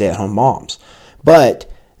want to be stay-at-home moms. But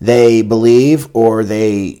they believe, or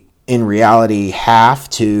they in reality have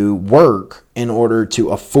to work in order to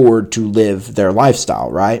afford to live their lifestyle,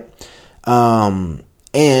 right? And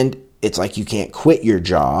it's like you can't quit your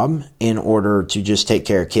job in order to just take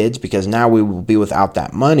care of kids, because now we will be without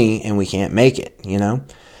that money and we can't make it,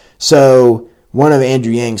 So one of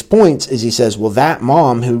Andrew Yang's points is he says, well, that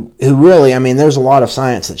mom who really, there's a lot of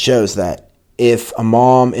science that shows that if a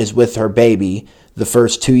mom is with her baby the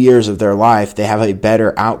first 2 years of their life, they have a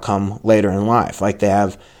better outcome later in life. Like, they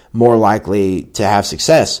have more likely to have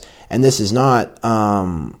success. And this is not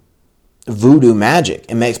voodoo magic.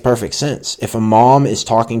 It makes perfect sense. If a mom is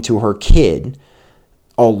talking to her kid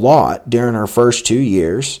a lot during her first 2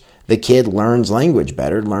 years, the kid learns language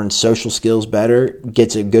better, learns social skills better,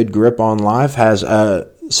 gets a good grip on life, has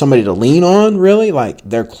somebody to lean on, really. Like,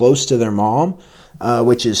 they're close to their mom,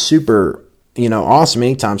 which is super, awesome.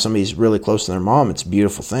 Anytime somebody's really close to their mom, it's a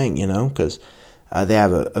beautiful thing, because they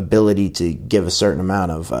have an ability to give a certain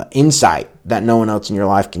amount of insight that no one else in your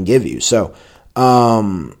life can give you. So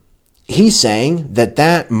he's saying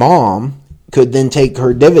that mom could then take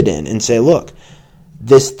her dividend and say, look,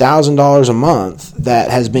 this $1,000 a month that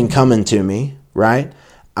has been coming to me, right?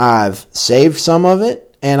 I've saved some of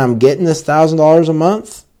it, and I'm getting this $1,000 a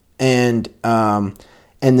month, and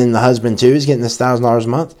then the husband too is getting this $1,000 a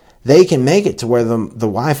month. They can make it to where the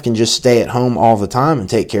wife can just stay at home all the time and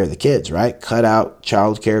take care of the kids, right? Cut out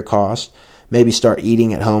childcare costs. Maybe start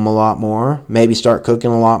eating at home a lot more. Maybe start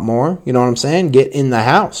cooking a lot more. You know what I'm saying? Get in the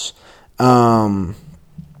house.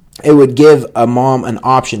 It would give a mom an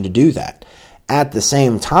option to do that. At the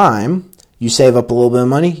same time, you save up a little bit of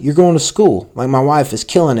money, you're going to school. Like, my wife is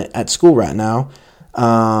killing it at school right now.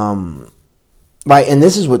 And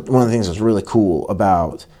this is one of the things that's really cool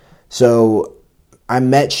about. So I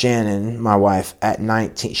met Shannon, my wife, at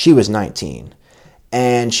 19. She was 19.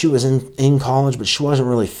 And she was in college, but she wasn't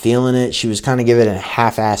really feeling it. She was kind of giving it a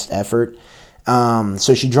half-assed effort.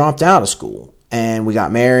 So she dropped out of school. and we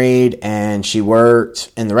got married, and she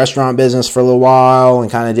worked in the restaurant business for a little while and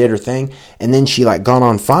kind of did her thing. And then she like gone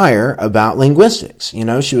on fire about linguistics. You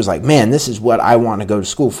know, she was like, man, this is what I want to go to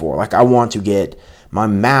school for. Like, I want to get my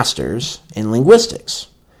master's in linguistics.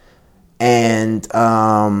 And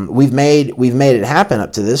we've made it happen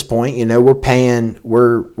up to this point. You know, we're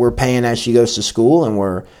paying as she goes to school, and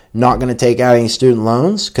we're not going to take out any student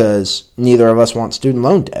loans because neither of us want student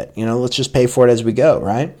loan debt. You know, let's just pay for it as we go,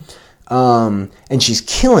 right? And she's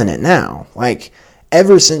killing it now. Like,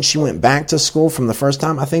 ever since she went back to school from the first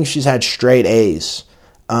time, I think she's had straight A's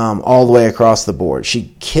all the way across the board.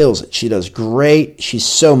 She kills it. She does great. She's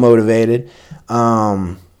so motivated.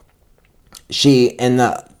 What's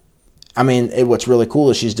really cool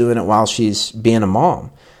is she's doing it while she's being a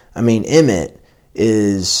mom. I mean, Emmett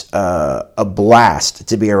is a blast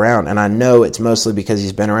to be around, and I know it's mostly because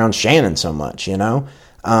he's been around Shannon so much, you know?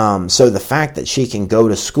 So the fact that she can go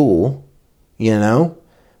to school, you know,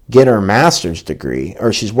 get her master's degree,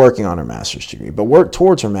 or she's working on her master's degree, but work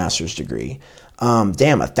towards her master's degree,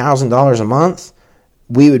 $1,000 a month,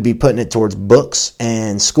 we would be putting it towards books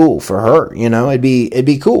and school for her, you know, it'd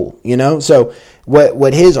be cool, you know? So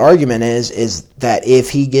what his argument is that if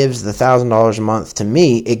he gives the $1,000 a month to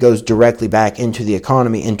me, it goes directly back into the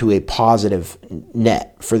economy, into a positive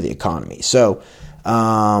net for the economy. So,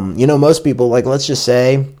 you know, most people, like, let's just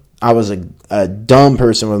say I was a dumb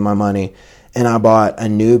person with my money, and I bought a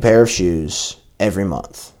new pair of shoes every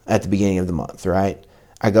month at the beginning of the month, right?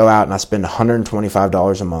 I go out and I spend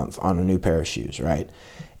 $125 a month on a new pair of shoes, right?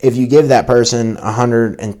 If you give that person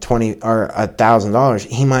 $120 or $1,000,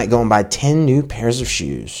 he might go and buy 10 new pairs of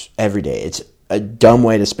shoes every day. It's a dumb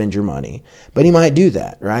way to spend your money, but he might do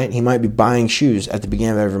that, right? He might be buying shoes at the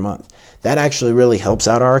beginning of every month. That actually really helps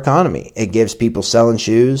out our economy. It gives people selling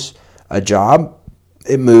shoes a job.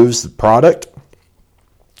 It moves the product,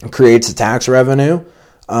 creates a tax revenue,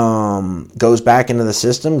 goes back into the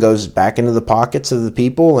system, goes back into the pockets of the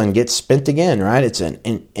people, and gets spent again, right? It's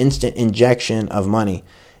an instant injection of money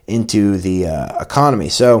into the economy.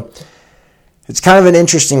 So it's kind of an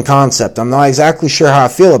interesting concept. I'm not exactly sure how I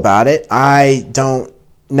feel about it. I don't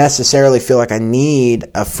necessarily feel like I need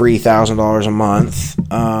a free $1,000 a month,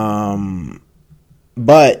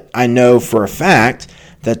 but I know for a fact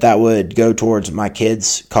that would go towards my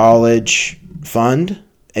kids' college fund.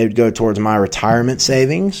 It would go towards my retirement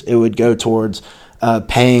savings. It would go towards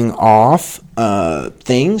paying off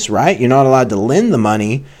things, right? You're not allowed to lend the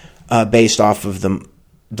money based off of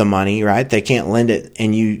the money, right? They can't lend it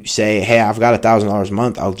and you say, hey, I've got $1,000 a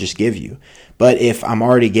month, I'll just give you. But if I'm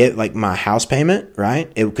already get like my house payment, right,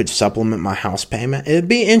 it could supplement my house payment. It'd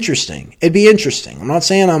be interesting. I'm not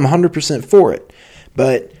saying I'm 100% for it,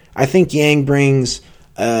 but I think Yang brings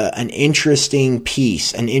an interesting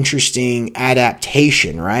piece, an interesting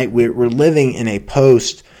adaptation, right? We're living in a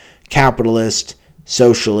post-capitalist,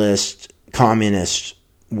 socialist, communist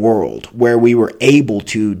world where we were able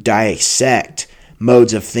to dissect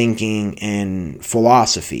modes of thinking and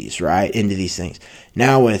philosophies, right, into these things.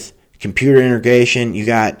 Now with computer integration, you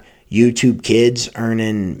got YouTube kids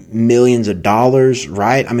earning millions of dollars,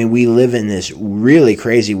 right? I mean, we live in this really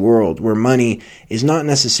crazy world where money is not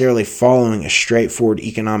necessarily following a straightforward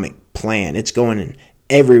economic plan. It's going in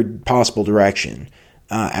every possible direction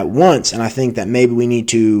at once. And I think that maybe we need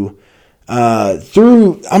to,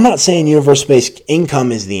 I'm not saying universal-based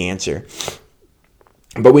income is the answer,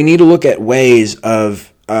 but we need to look at ways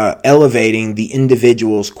of elevating the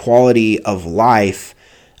individual's quality of life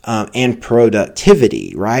and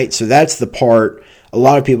productivity, right? So that's the part. A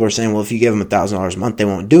lot of people are saying, well, if you give them $1,000 a month, they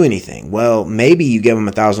won't do anything. Well, maybe you give them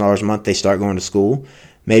 $1,000 a month, they start going to school.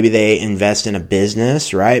 Maybe they invest in a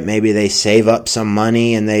business, right? Maybe they save up some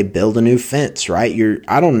money and they build a new fence, right?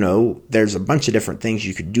 I don't know. There's a bunch of different things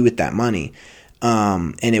you could do with that money.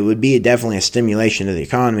 And it would be definitely a stimulation to the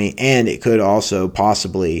economy, and it could also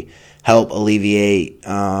possibly help alleviate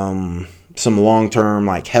some long-term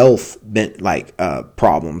like health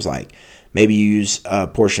problems, like maybe you use a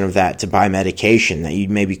portion of that to buy medication that you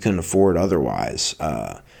maybe couldn't afford otherwise.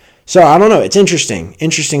 So I don't know. It's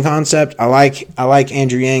interesting concept. I like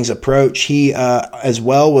Andrew Yang's approach. He as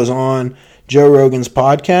well was on Joe Rogan's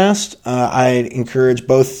podcast. I'd encourage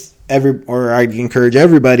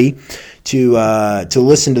everybody to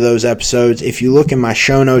listen to those episodes. If you look in my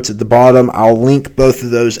show notes at the bottom, I'll link both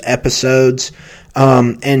of those episodes.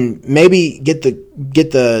 And maybe get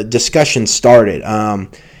the discussion started.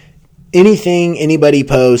 Anything anybody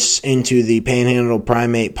posts into the Panhandle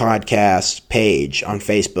Primate Podcast page on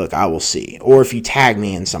Facebook, I will see. Or if you tag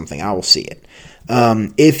me in something, I will see it.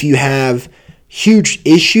 If you have huge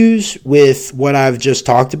issues with what I've just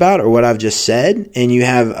talked about or what I've just said, and you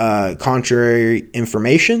have contrary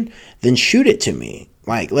information, then shoot it to me.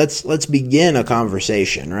 Like, let's begin a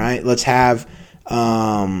conversation, right? Let's have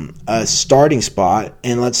a starting spot,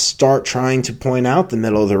 and let's start trying to point out the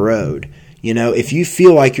middle of the road. You know, if you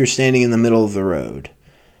feel like you're standing in the middle of the road,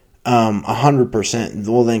 100%,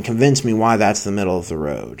 well, then convince me why that's the middle of the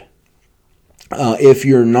road. If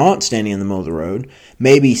you're not standing in the middle of the road,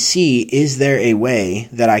 maybe see, is there a way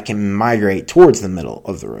that I can migrate towards the middle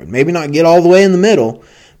of the road? Maybe not get all the way in the middle,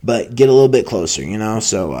 but get a little bit closer, you know?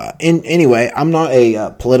 So, anyway, I'm not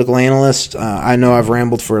a political analyst. I know I've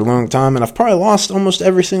rambled for a long time, and I've probably lost almost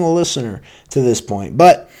every single listener to this point.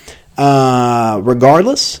 But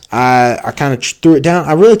regardless, I kind of threw it down.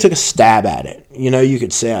 I really took a stab at it. You know, you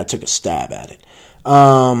could say I took a stab at it.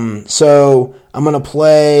 So I'm going to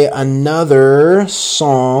play another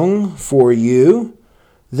song for you.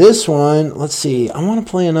 This one, let's see, I want to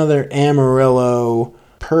play another Amarillo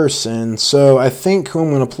person. So I think who I'm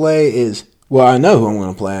going to play is, well, I know who I'm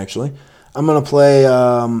going to play actually. I'm going to play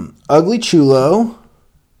Ugly Chulo.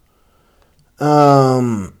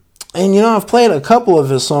 And you know, I've played a couple of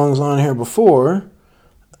his songs on here before.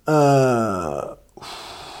 Dang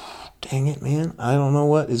it, man. I don't know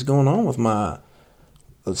what is going on with my,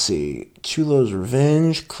 let's see, Chulo's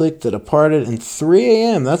Revenge, Click the Departed, and 3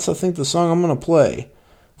 a.m. That's, I think, the song I'm going to play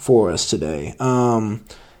for us today.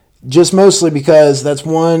 Just mostly because that's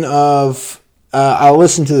one of, I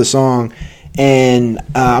listened to the song, and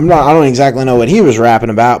I don't exactly know what he was rapping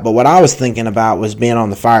about, but what I was thinking about was being on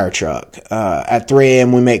the fire truck. At 3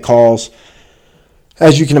 a.m. we make calls.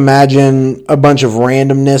 As you can imagine, a bunch of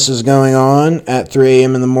randomness is going on at 3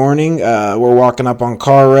 a.m. in the morning. We're walking up on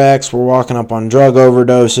car wrecks. We're walking up on drug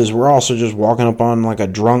overdoses. We're also just walking up on like a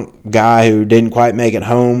drunk guy who didn't quite make it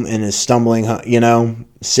home and is stumbling, you know,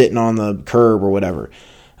 sitting on the curb or whatever.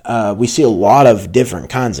 We see a lot of different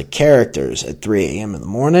kinds of characters at 3 a.m. in the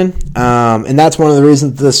morning. And that's one of the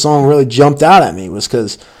reasons this song really jumped out at me, was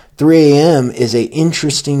because 3 a.m. is a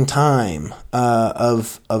interesting time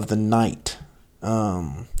of the night. A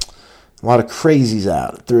lot of crazies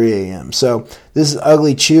out at 3 a.m. So this is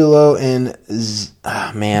Ugly Chulo and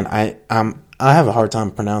man, I have a hard time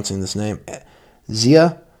pronouncing this name.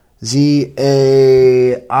 Zia, Z-A-I-H,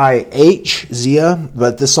 Zia.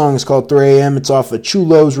 But this song is called 3 a.m. It's off of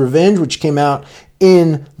Chulo's Revenge, which came out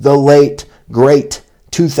in the late great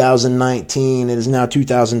 2019. It is now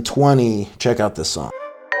 2020. Check out this song.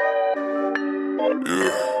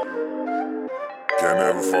 Yeah, can't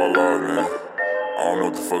never fall out, man. I don't know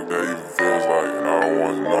what the fuck that even feels like, and I don't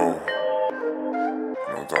want to know.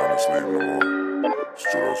 No time to sleep no more. It's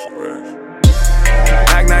Chulo's Revenge.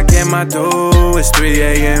 Knock at my door, it's 3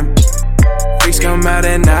 a.m. Freaks come out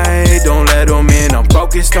at night, don't let them in. I'm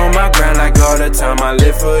focused on my grind like all the time, I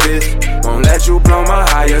live for this. Won't let you blow my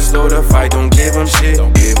higher, slow the fight, don't give them shit.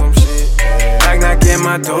 Knock at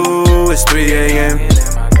my door, it's 3 a.m.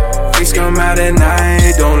 Freaks come out at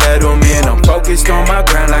night, don't let them in. I'm focused on my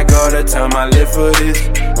grind like all the time, I live for this.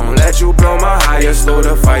 Won't let you blow my higher, slow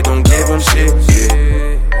the fight, don't give them shit.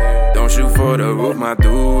 Don't shoot for the roof, my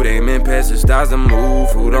dude. Aiming past the stars to move.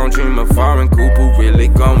 Who don't dream of foreign coupe? Who really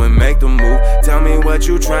go and make the move? Tell me what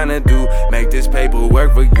you tryna do. Make this paper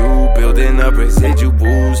work for you. Building up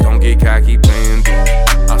residuals. Don't get cocky playing dude.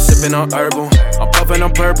 I'm sipping on herbal. I'm puffing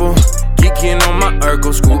on purple. Geeking on my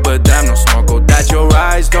Urkel. Scuba dive, no snorkel. That your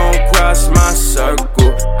eyes don't cross my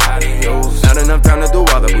circle. Adios. Not enough time to do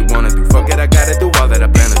all that we wanna do. Fuck it, I gotta do all that I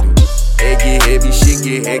plan to do. It get heavy, shit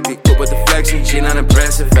get hectic. Quick with the flexing, shit not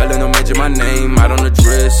impressive. Fella don't mention my name, I don't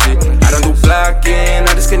address it. I don't do blocking,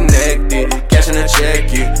 I disconnect it. Cashing a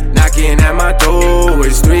check it, knocking at my door.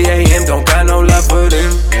 It's 3 a.m., don't got no love for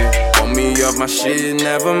them. Want me off my shit,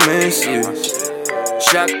 never miss it.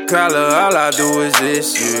 Shot collar, all I do is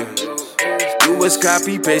this, yeah. You was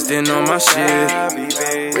copy pasting on my shit.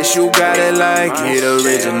 Wish you got it like it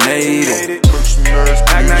originated.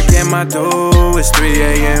 Knock at my door, it's 3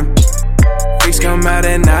 a.m. Freaks come out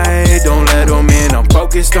at night, don't let them in. I'm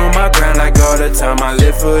focused on my grind like all the time, I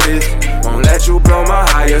live for this. Won't let you blow my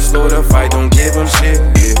higher, slow the fight, don't give them shit,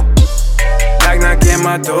 yeah. Knock at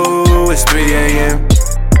my door, it's 3 a.m.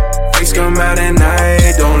 Freaks come out at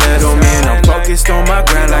night, don't let them in. I'm focused on my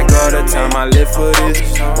grind like all the time, I live for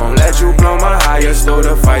this. Won't let you blow my higher, slow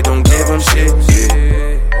the fight, don't give them shit,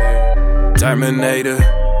 yeah. Terminator,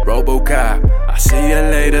 Robocop, I see you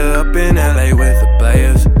later up in LA with the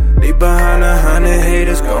players. Leave behind 100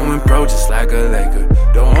 haters, going pro just like a Laker.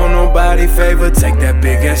 Don't owe nobody favor, take that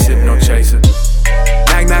big ass shit, no chaser.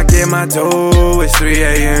 Knock at my door, it's 3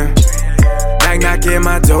 a.m. Knock at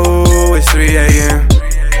my door, it's 3 a.m.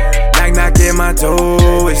 Knock, knock at my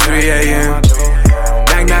door, it's 3 a.m.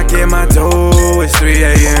 Knock, knock at my door, it's 3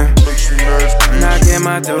 a.m. Knock at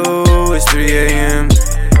my door, it's 3 a.m.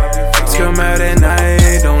 Things come out at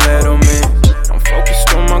night, don't let them in. I'm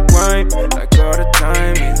focused on my grind, like all the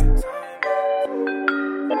time, yeah.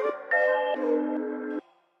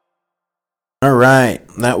 All right,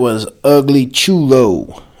 that was Ugly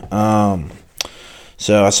Chulo.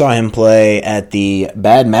 So I saw him play at the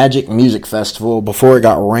Bad Magic Music Festival before it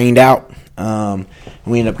got rained out.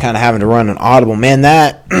 We ended up kind of having to run an audible. Man,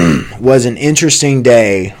 that was an interesting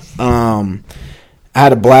day. I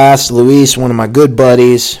had a blast. Luis, one of my good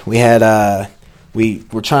buddies, we were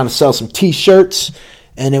trying to sell some T-shirts,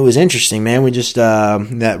 and it was interesting, man. We just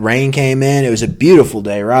that rain came in. It was a beautiful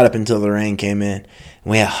day right up until the rain came in.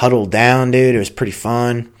 We had huddled down, dude. It was pretty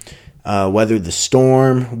fun. Weathered the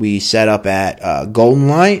storm. We set up at Golden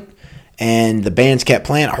Light, and the bands kept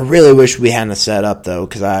playing. I really wish we hadn't set up, though,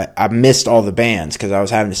 because I missed all the bands because I was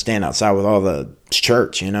having to stand outside with all the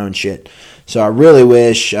shirts, and shit. So I really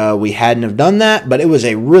wish we hadn't have done that, but it was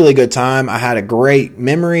a really good time. I had a great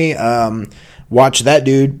memory. Watched that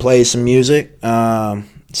dude play some music,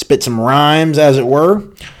 spit some rhymes, as it were.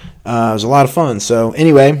 It was a lot of fun. So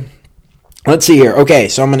anyway, let's see here. Okay,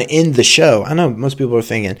 so I'm going to end the show. I know most people are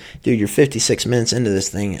thinking, dude, you're 56 minutes into this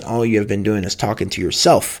thing, and all you have been doing is talking to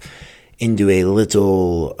yourself into a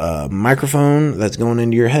little microphone that's going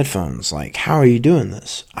into your headphones. Like, how are you doing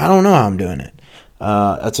this? I don't know how I'm doing it.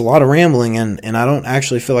 That's a lot of rambling, and I don't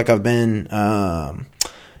actually feel like I've been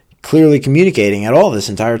clearly communicating at all this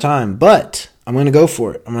entire time, but I'm going to go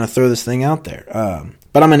for it. I'm going to throw this thing out there.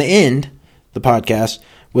 But I'm going to end the podcast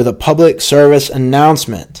with a public service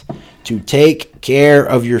announcement to take care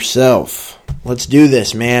of yourself. Let's do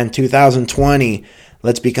this, man. 2020,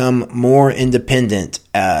 let's become more independent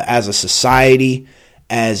as a society,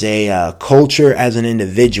 as a culture, as an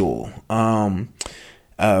individual. One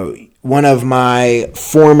of my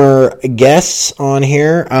former guests on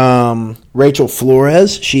here, Rachel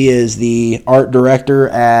Flores, she is the art director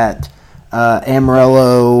at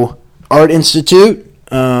Amarillo Art Institute.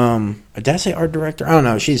 Did I say art director? I don't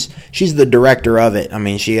know. She's the director of it. I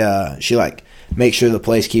mean, she like makes sure the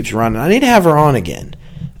place keeps running. I need to have her on again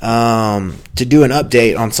to do an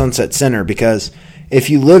update on Sunset Center, because if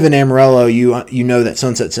you live in Amarillo, you know that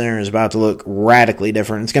Sunset Center is about to look radically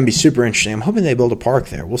different. It's going to be super interesting. I'm hoping they build a park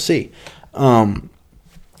there. We'll see.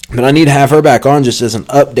 But I need to have her back on just as an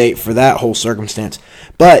update for that whole circumstance.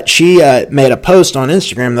 But she made a post on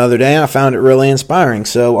Instagram the other day, and I found it really inspiring,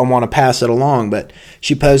 so I want to pass it along. But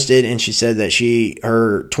she posted, and she said that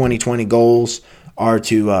her 2020 goals are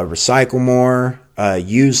to recycle more,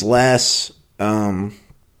 use less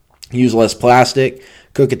plastic,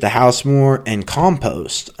 cook at the house more, and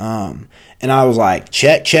compost. And I was like,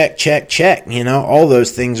 check. All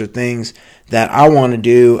those things are things that I want to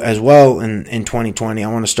do as well in 2020.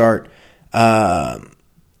 I want to start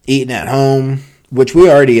eating at home, which we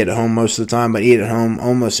already eat at home most of the time, but eat at home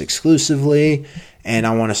almost exclusively. And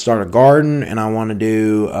I want to start a garden, and I want to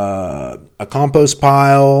do a compost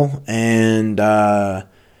pile, and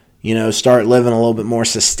start living a little bit more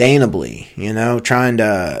sustainably. Trying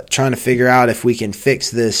to figure out if we can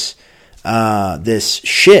fix this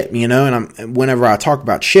ship. And whenever I talk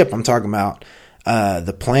about ship, I'm talking about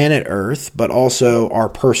the planet Earth, but also our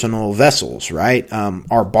personal vessels, right?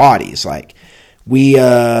 Our bodies. Like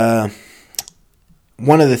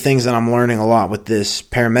one of the things that I'm learning a lot with this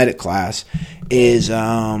paramedic class is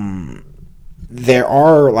there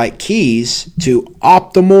are like keys to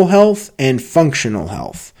optimal health and functional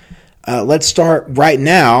health. Let's start right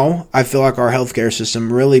now. I feel like our healthcare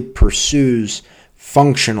system really pursues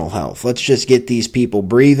functional health. Let's just get these people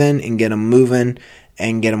breathing and get them moving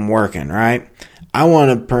and get them working, right? I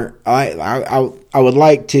would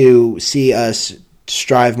like to see us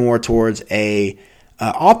strive more towards a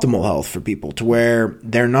optimal health for people, to where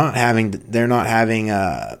they're not having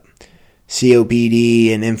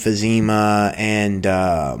COPD and emphysema, and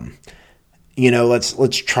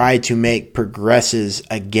let's try to make progresses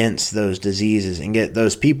against those diseases and get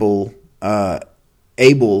those people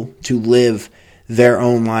able to live their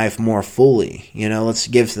own life more fully. Let's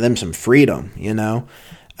give them some freedom.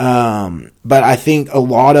 But I think a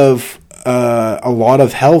lot of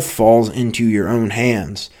health falls into your own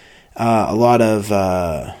hands. A lot of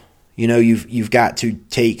you've got to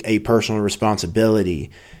take a personal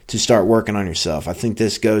responsibility to start working on yourself. I think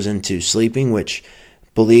this goes into sleeping, which,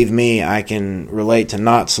 believe me, I can relate to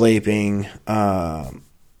not sleeping, not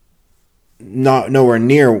nowhere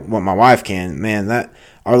near what my wife can. Man, that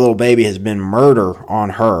our little baby has been murder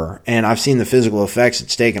on her, and I've seen the physical effects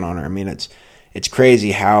it's taken on her. I mean, it's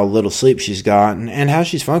crazy how little sleep she's gotten and how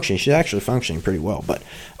she's functioning. She's actually functioning pretty well. But,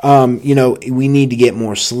 we need to get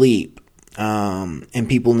more sleep. And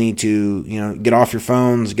people need to, get off your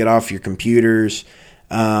phones, get off your computers,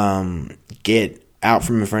 get out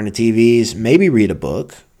from in front of TVs, maybe read a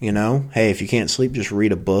book. Hey, if you can't sleep, just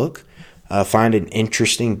read a book. Find an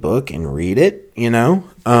interesting book and read it,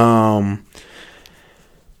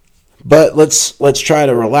 But let's try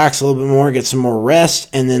to relax a little bit more, get some more rest,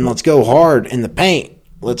 and then let's go hard in the paint.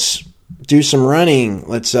 Let's do some running.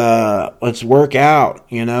 Let's work out,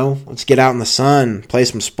 Let's get out in the sun, play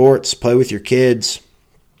some sports, play with your kids.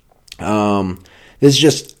 This is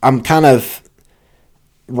just, I'm kind of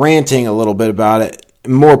ranting a little bit about it.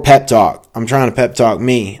 More pep talk. I'm trying to pep talk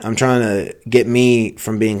me. I'm trying to get me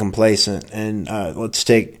from being complacent. And I want to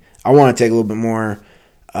take a little bit more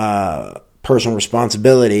personal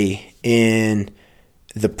responsibility in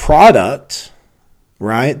the product,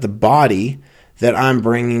 right? The body that I'm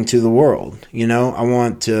bringing to the world. I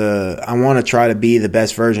want to try to be the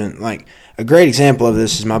best version. Like, a great example of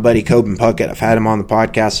this is my buddy Coben Puckett. I've had him on the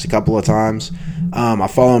podcast a couple of times. I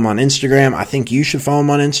follow him on Instagram. I think you should follow him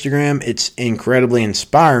on Instagram. It's incredibly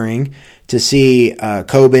inspiring to see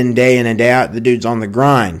Coben day in and day out. The dude's on the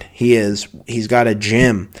grind. He's got a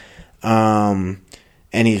gym, and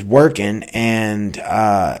he's working, and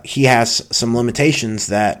he has some limitations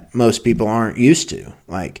that most people aren't used to.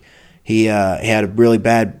 Like, he had a really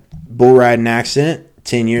bad bull riding accident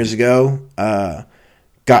 10 years ago,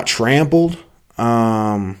 got trampled,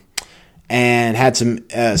 and had some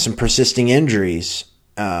persisting injuries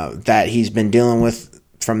that he's been dealing with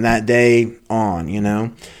from that day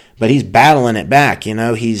on, But he's battling it back,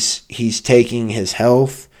 He's taking his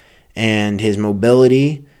health and his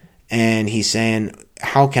mobility, and he's saying,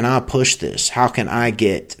 how can I push this? How can I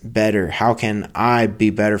get better? How can I be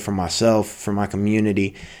better for myself, for my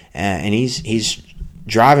community? And he's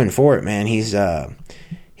driving for it, man. He's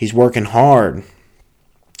working hard.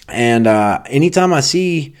 And anytime I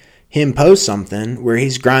see him post something where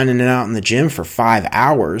he's grinding it out in the gym for 5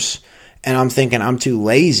 hours, and I'm thinking I'm too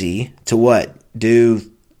lazy to do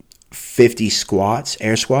 50 squats,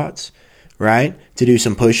 air squats, right? To do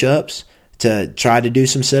some push-ups, to try to do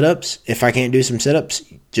some sit-ups. If I can't do some sit-ups,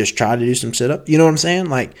 just try to do some sit-ups. You know what I'm saying?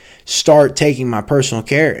 Like, start taking my personal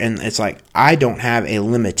care. And it's like, I don't have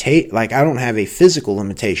a physical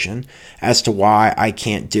limitation as to why I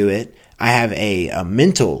can't do it. I have a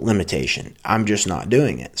mental limitation. I'm just not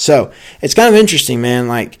doing it. So it's kind of interesting, man.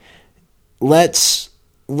 Like, let's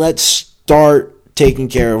start taking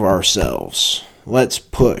care of ourselves. Let's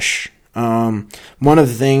push. One of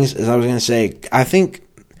the things is I was going to say, I think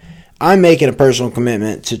I'm making a personal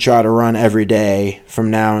commitment to try to run every day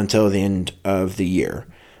from now until the end of the year.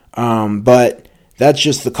 But that's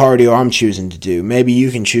just the cardio I'm choosing to do. Maybe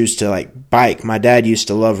you can choose to bike. My dad used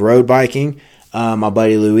to love road biking. My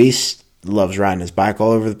buddy Luis loves riding his bike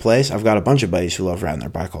all over the place. I've got a bunch of buddies who love riding their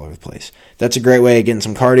bike all over the place. That's a great way of getting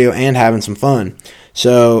some cardio and having some fun.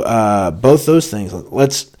 So both those things.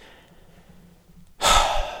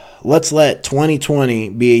 Let's let 2020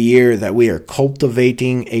 be a year that we are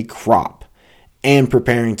cultivating a crop and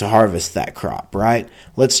preparing to harvest that crop, right?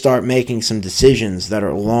 Let's start making some decisions that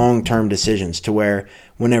are long-term decisions to where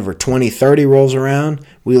whenever 2030 rolls around,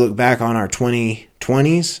 we look back on our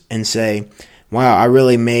 2020s and say, wow, I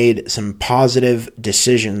really made some positive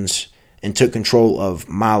decisions and took control of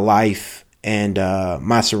my life and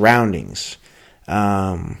my surroundings.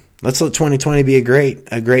 Let's let 2020 be a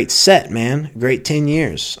great set, man. A great 10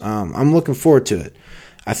 years. I'm looking forward to it.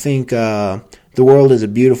 I think the world is a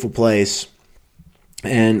beautiful place,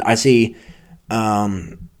 and I see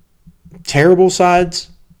terrible sides,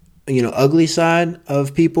 ugly side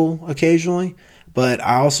of people occasionally. But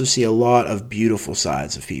I also see a lot of beautiful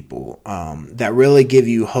sides of people that really give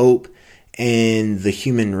you hope in the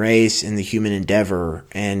human race and the human endeavor.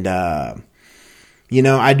 And,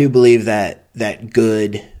 I do believe that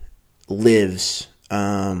good lives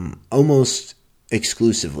almost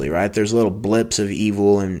exclusively, right? There's little blips of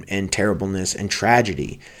evil and terribleness and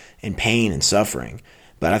tragedy and pain and suffering.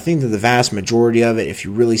 But I think that the vast majority of it, if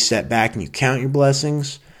you really step back and you count your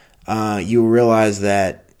blessings, you will realize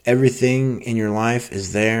that everything in your life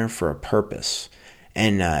is there for a purpose.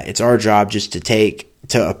 And it's our job just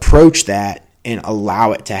to approach that and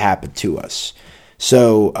allow it to happen to us.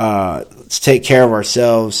 So let's take care of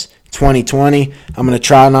ourselves. 2020, I'm going to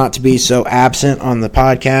try not to be so absent on the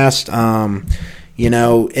podcast.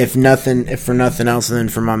 If for nothing else than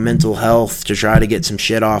for my mental health, to try to get some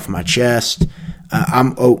shit off my chest.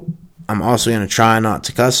 I'm also going to try not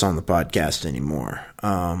to cuss on the podcast anymore.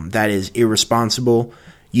 That is irresponsible.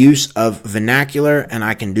 use of vernacular, and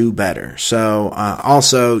I can do better. So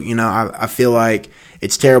also, I feel like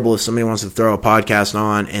it's terrible if somebody wants to throw a podcast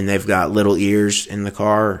on and they've got little ears in the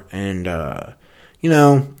car. And,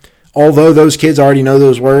 although those kids already know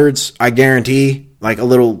those words, I guarantee like a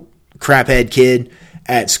little craphead kid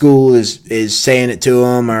at school is saying it to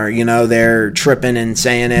them, or, they're tripping and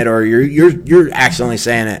saying it, or you're accidentally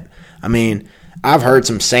saying it. I mean, I've heard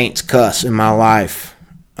some saints cuss in my life.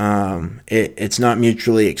 It's not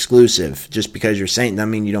mutually exclusive. Just because you're a saint doesn't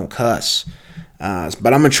mean you don't cuss.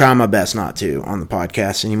 But I'm going to try my best not to on the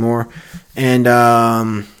podcast anymore. And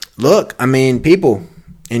look, I mean, people,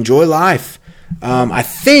 enjoy life. I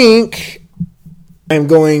think I'm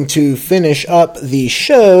going to finish up the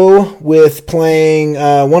show with playing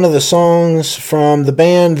one of the songs from the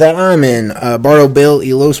band that I'm in, Bardo Bill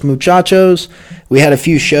y Los Muchachos. We had a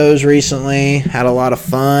few shows recently, had a lot of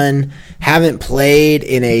fun. Haven't played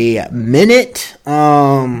in a minute,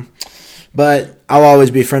 but I'll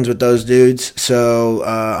always be friends with those dudes, so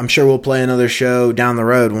I'm sure we'll play another show down the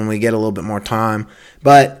road when we get a little bit more time.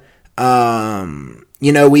 But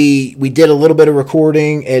we did a little bit of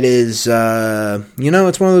recording. It is, it's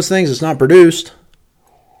one of those things. It's not produced,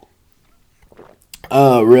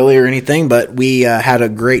 really, or anything, but we had a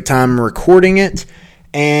great time recording it.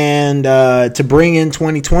 And to bring in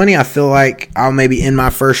 2020, I feel like I'll maybe end my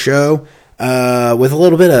first show with a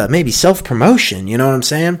little bit of maybe self-promotion, you know what I'm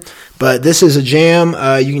saying? But this is a jam.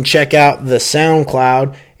 You can check out the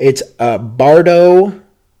SoundCloud. It's Bardo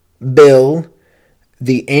Bill,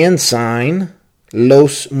 the and sign,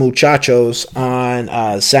 Los Muchachos on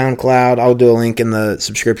SoundCloud. I'll do a link in the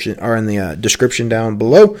subscription or in the description down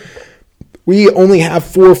below. We only have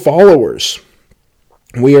 4 followers.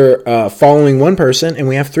 We are following one person, and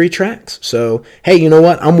we have 3 tracks. So, hey, you know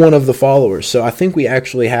what? I'm one of the followers. So I think we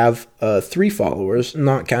actually have 3 followers,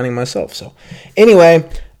 not counting myself. So anyway,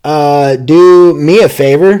 do me a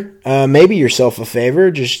favor, maybe yourself a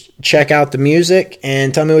favor. Just check out the music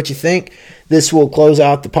and tell me what you think. This will close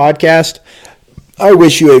out the podcast. I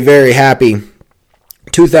wish you a very happy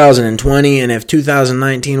 2020, and if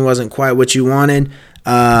 2019 wasn't quite what you wanted,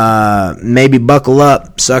 maybe buckle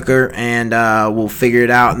up, sucker, and we'll figure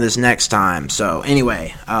it out in this next time. So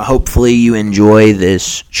anyway, hopefully you enjoy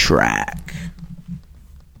this track.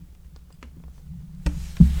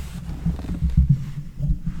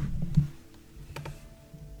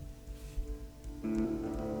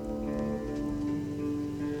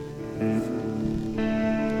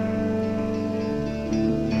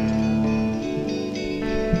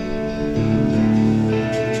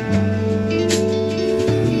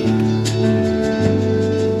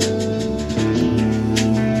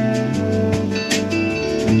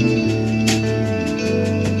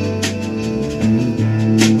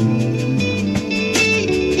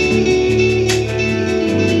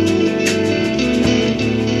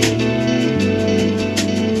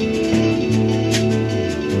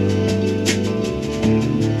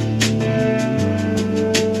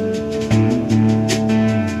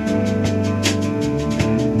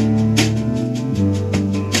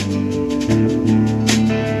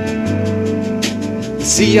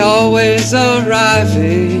 Sea always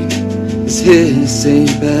arriving, is hissing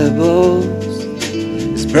pebbles,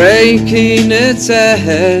 is breaking its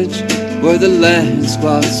edge where the land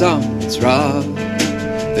squats on its rock.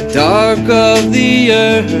 The dark of the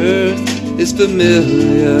earth is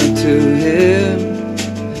familiar to him,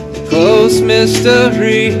 the close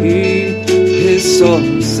mystery, his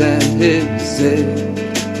source and his sin,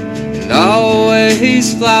 and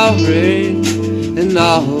always flowering and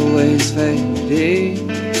always fading.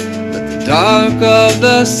 But the dark of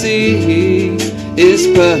the sea is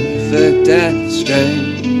perfect and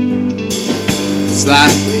strange. It's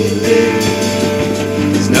like we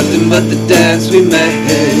live, it's nothing but the dance we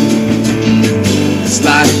made. It's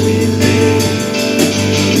like we live,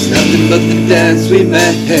 it's nothing but the dance we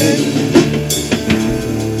made.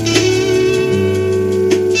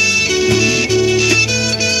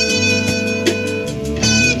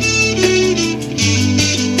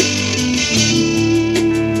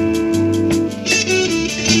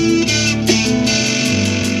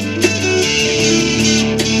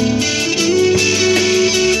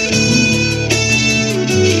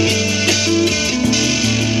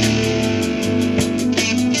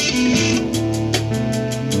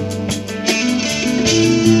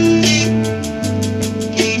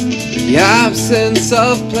 The absence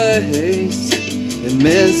of place,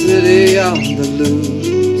 immensity on the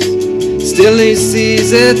loose, still he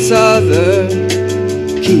sees its other,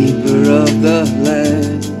 keeper of the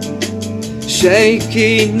land,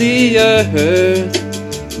 shaking the earth,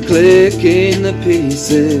 clicking the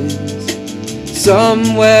pieces,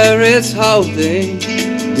 Somewhere it's holding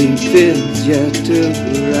deep fields yet to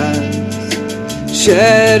rise,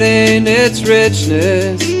 shedding its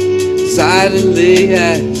richness silently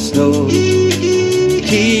as snow.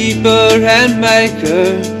 Keeper and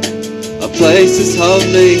maker, a place is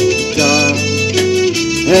holy dark,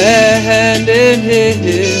 and in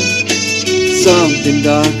him something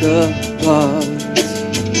darker plots.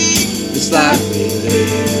 This life we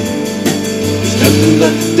live is nothing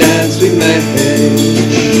but the dance we made.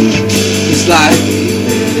 This life we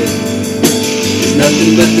live is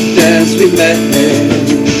nothing but the dance we made.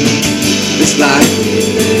 This life we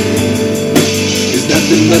live is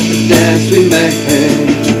nothing but the dance we made.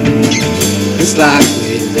 This life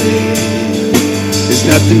we live is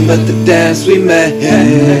nothing but the dance we made.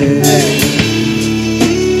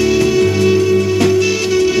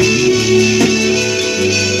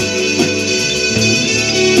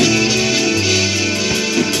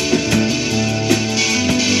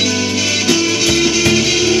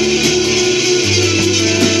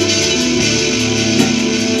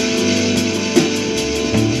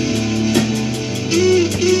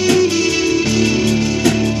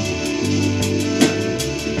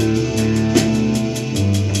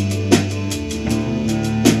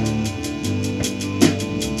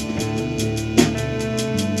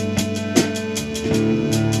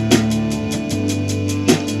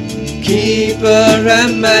 Keeper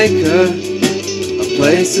and maker, a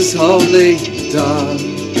place is wholly dark,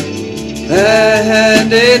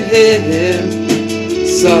 and in him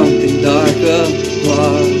something darker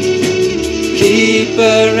plots.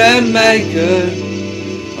 Keeper and maker,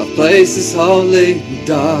 a place is wholly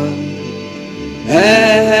dark,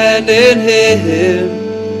 and in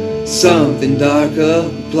him something darker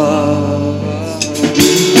plots.